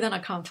quicker than a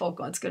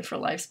confocal. It's good for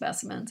live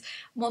specimens.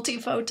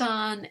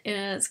 Multiphoton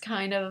is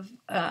kind of,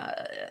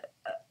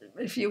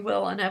 if you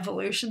will, an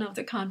evolution of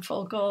the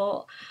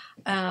confocal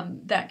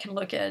that can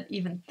look at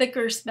even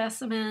thicker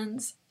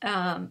specimens.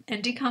 And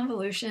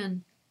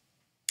deconvolution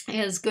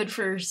is good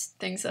for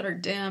things that are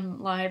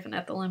dim, live, and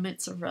at the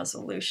limits of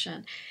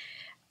resolution.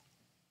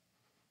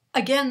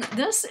 Again,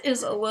 this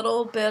is a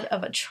little bit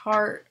of a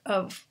chart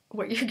of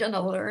what you're going to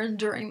learn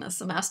during the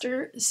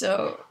semester,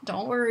 so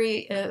don't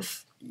worry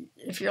if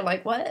you're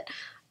like, what?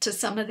 To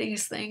some of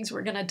these things,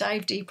 we're going to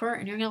dive deeper,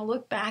 and you're going to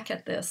look back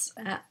at this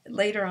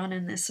later on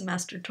in this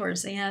semester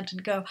towards the end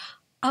and go,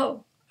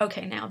 oh,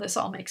 okay, now this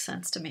all makes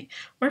sense to me.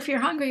 Or if you're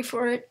hungry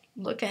for it,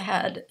 look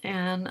ahead.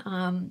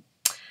 And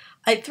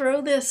I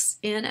throw this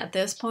in at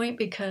this point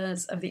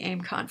because of the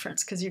AIM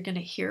conference, because you're going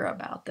to hear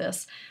about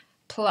this,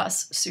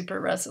 plus super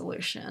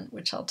resolution,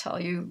 which I'll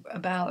tell you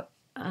about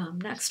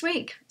next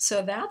week.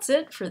 So that's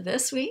it for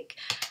this week,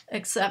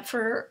 except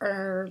for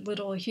our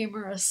little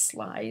humorous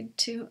slide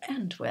to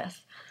end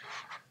with.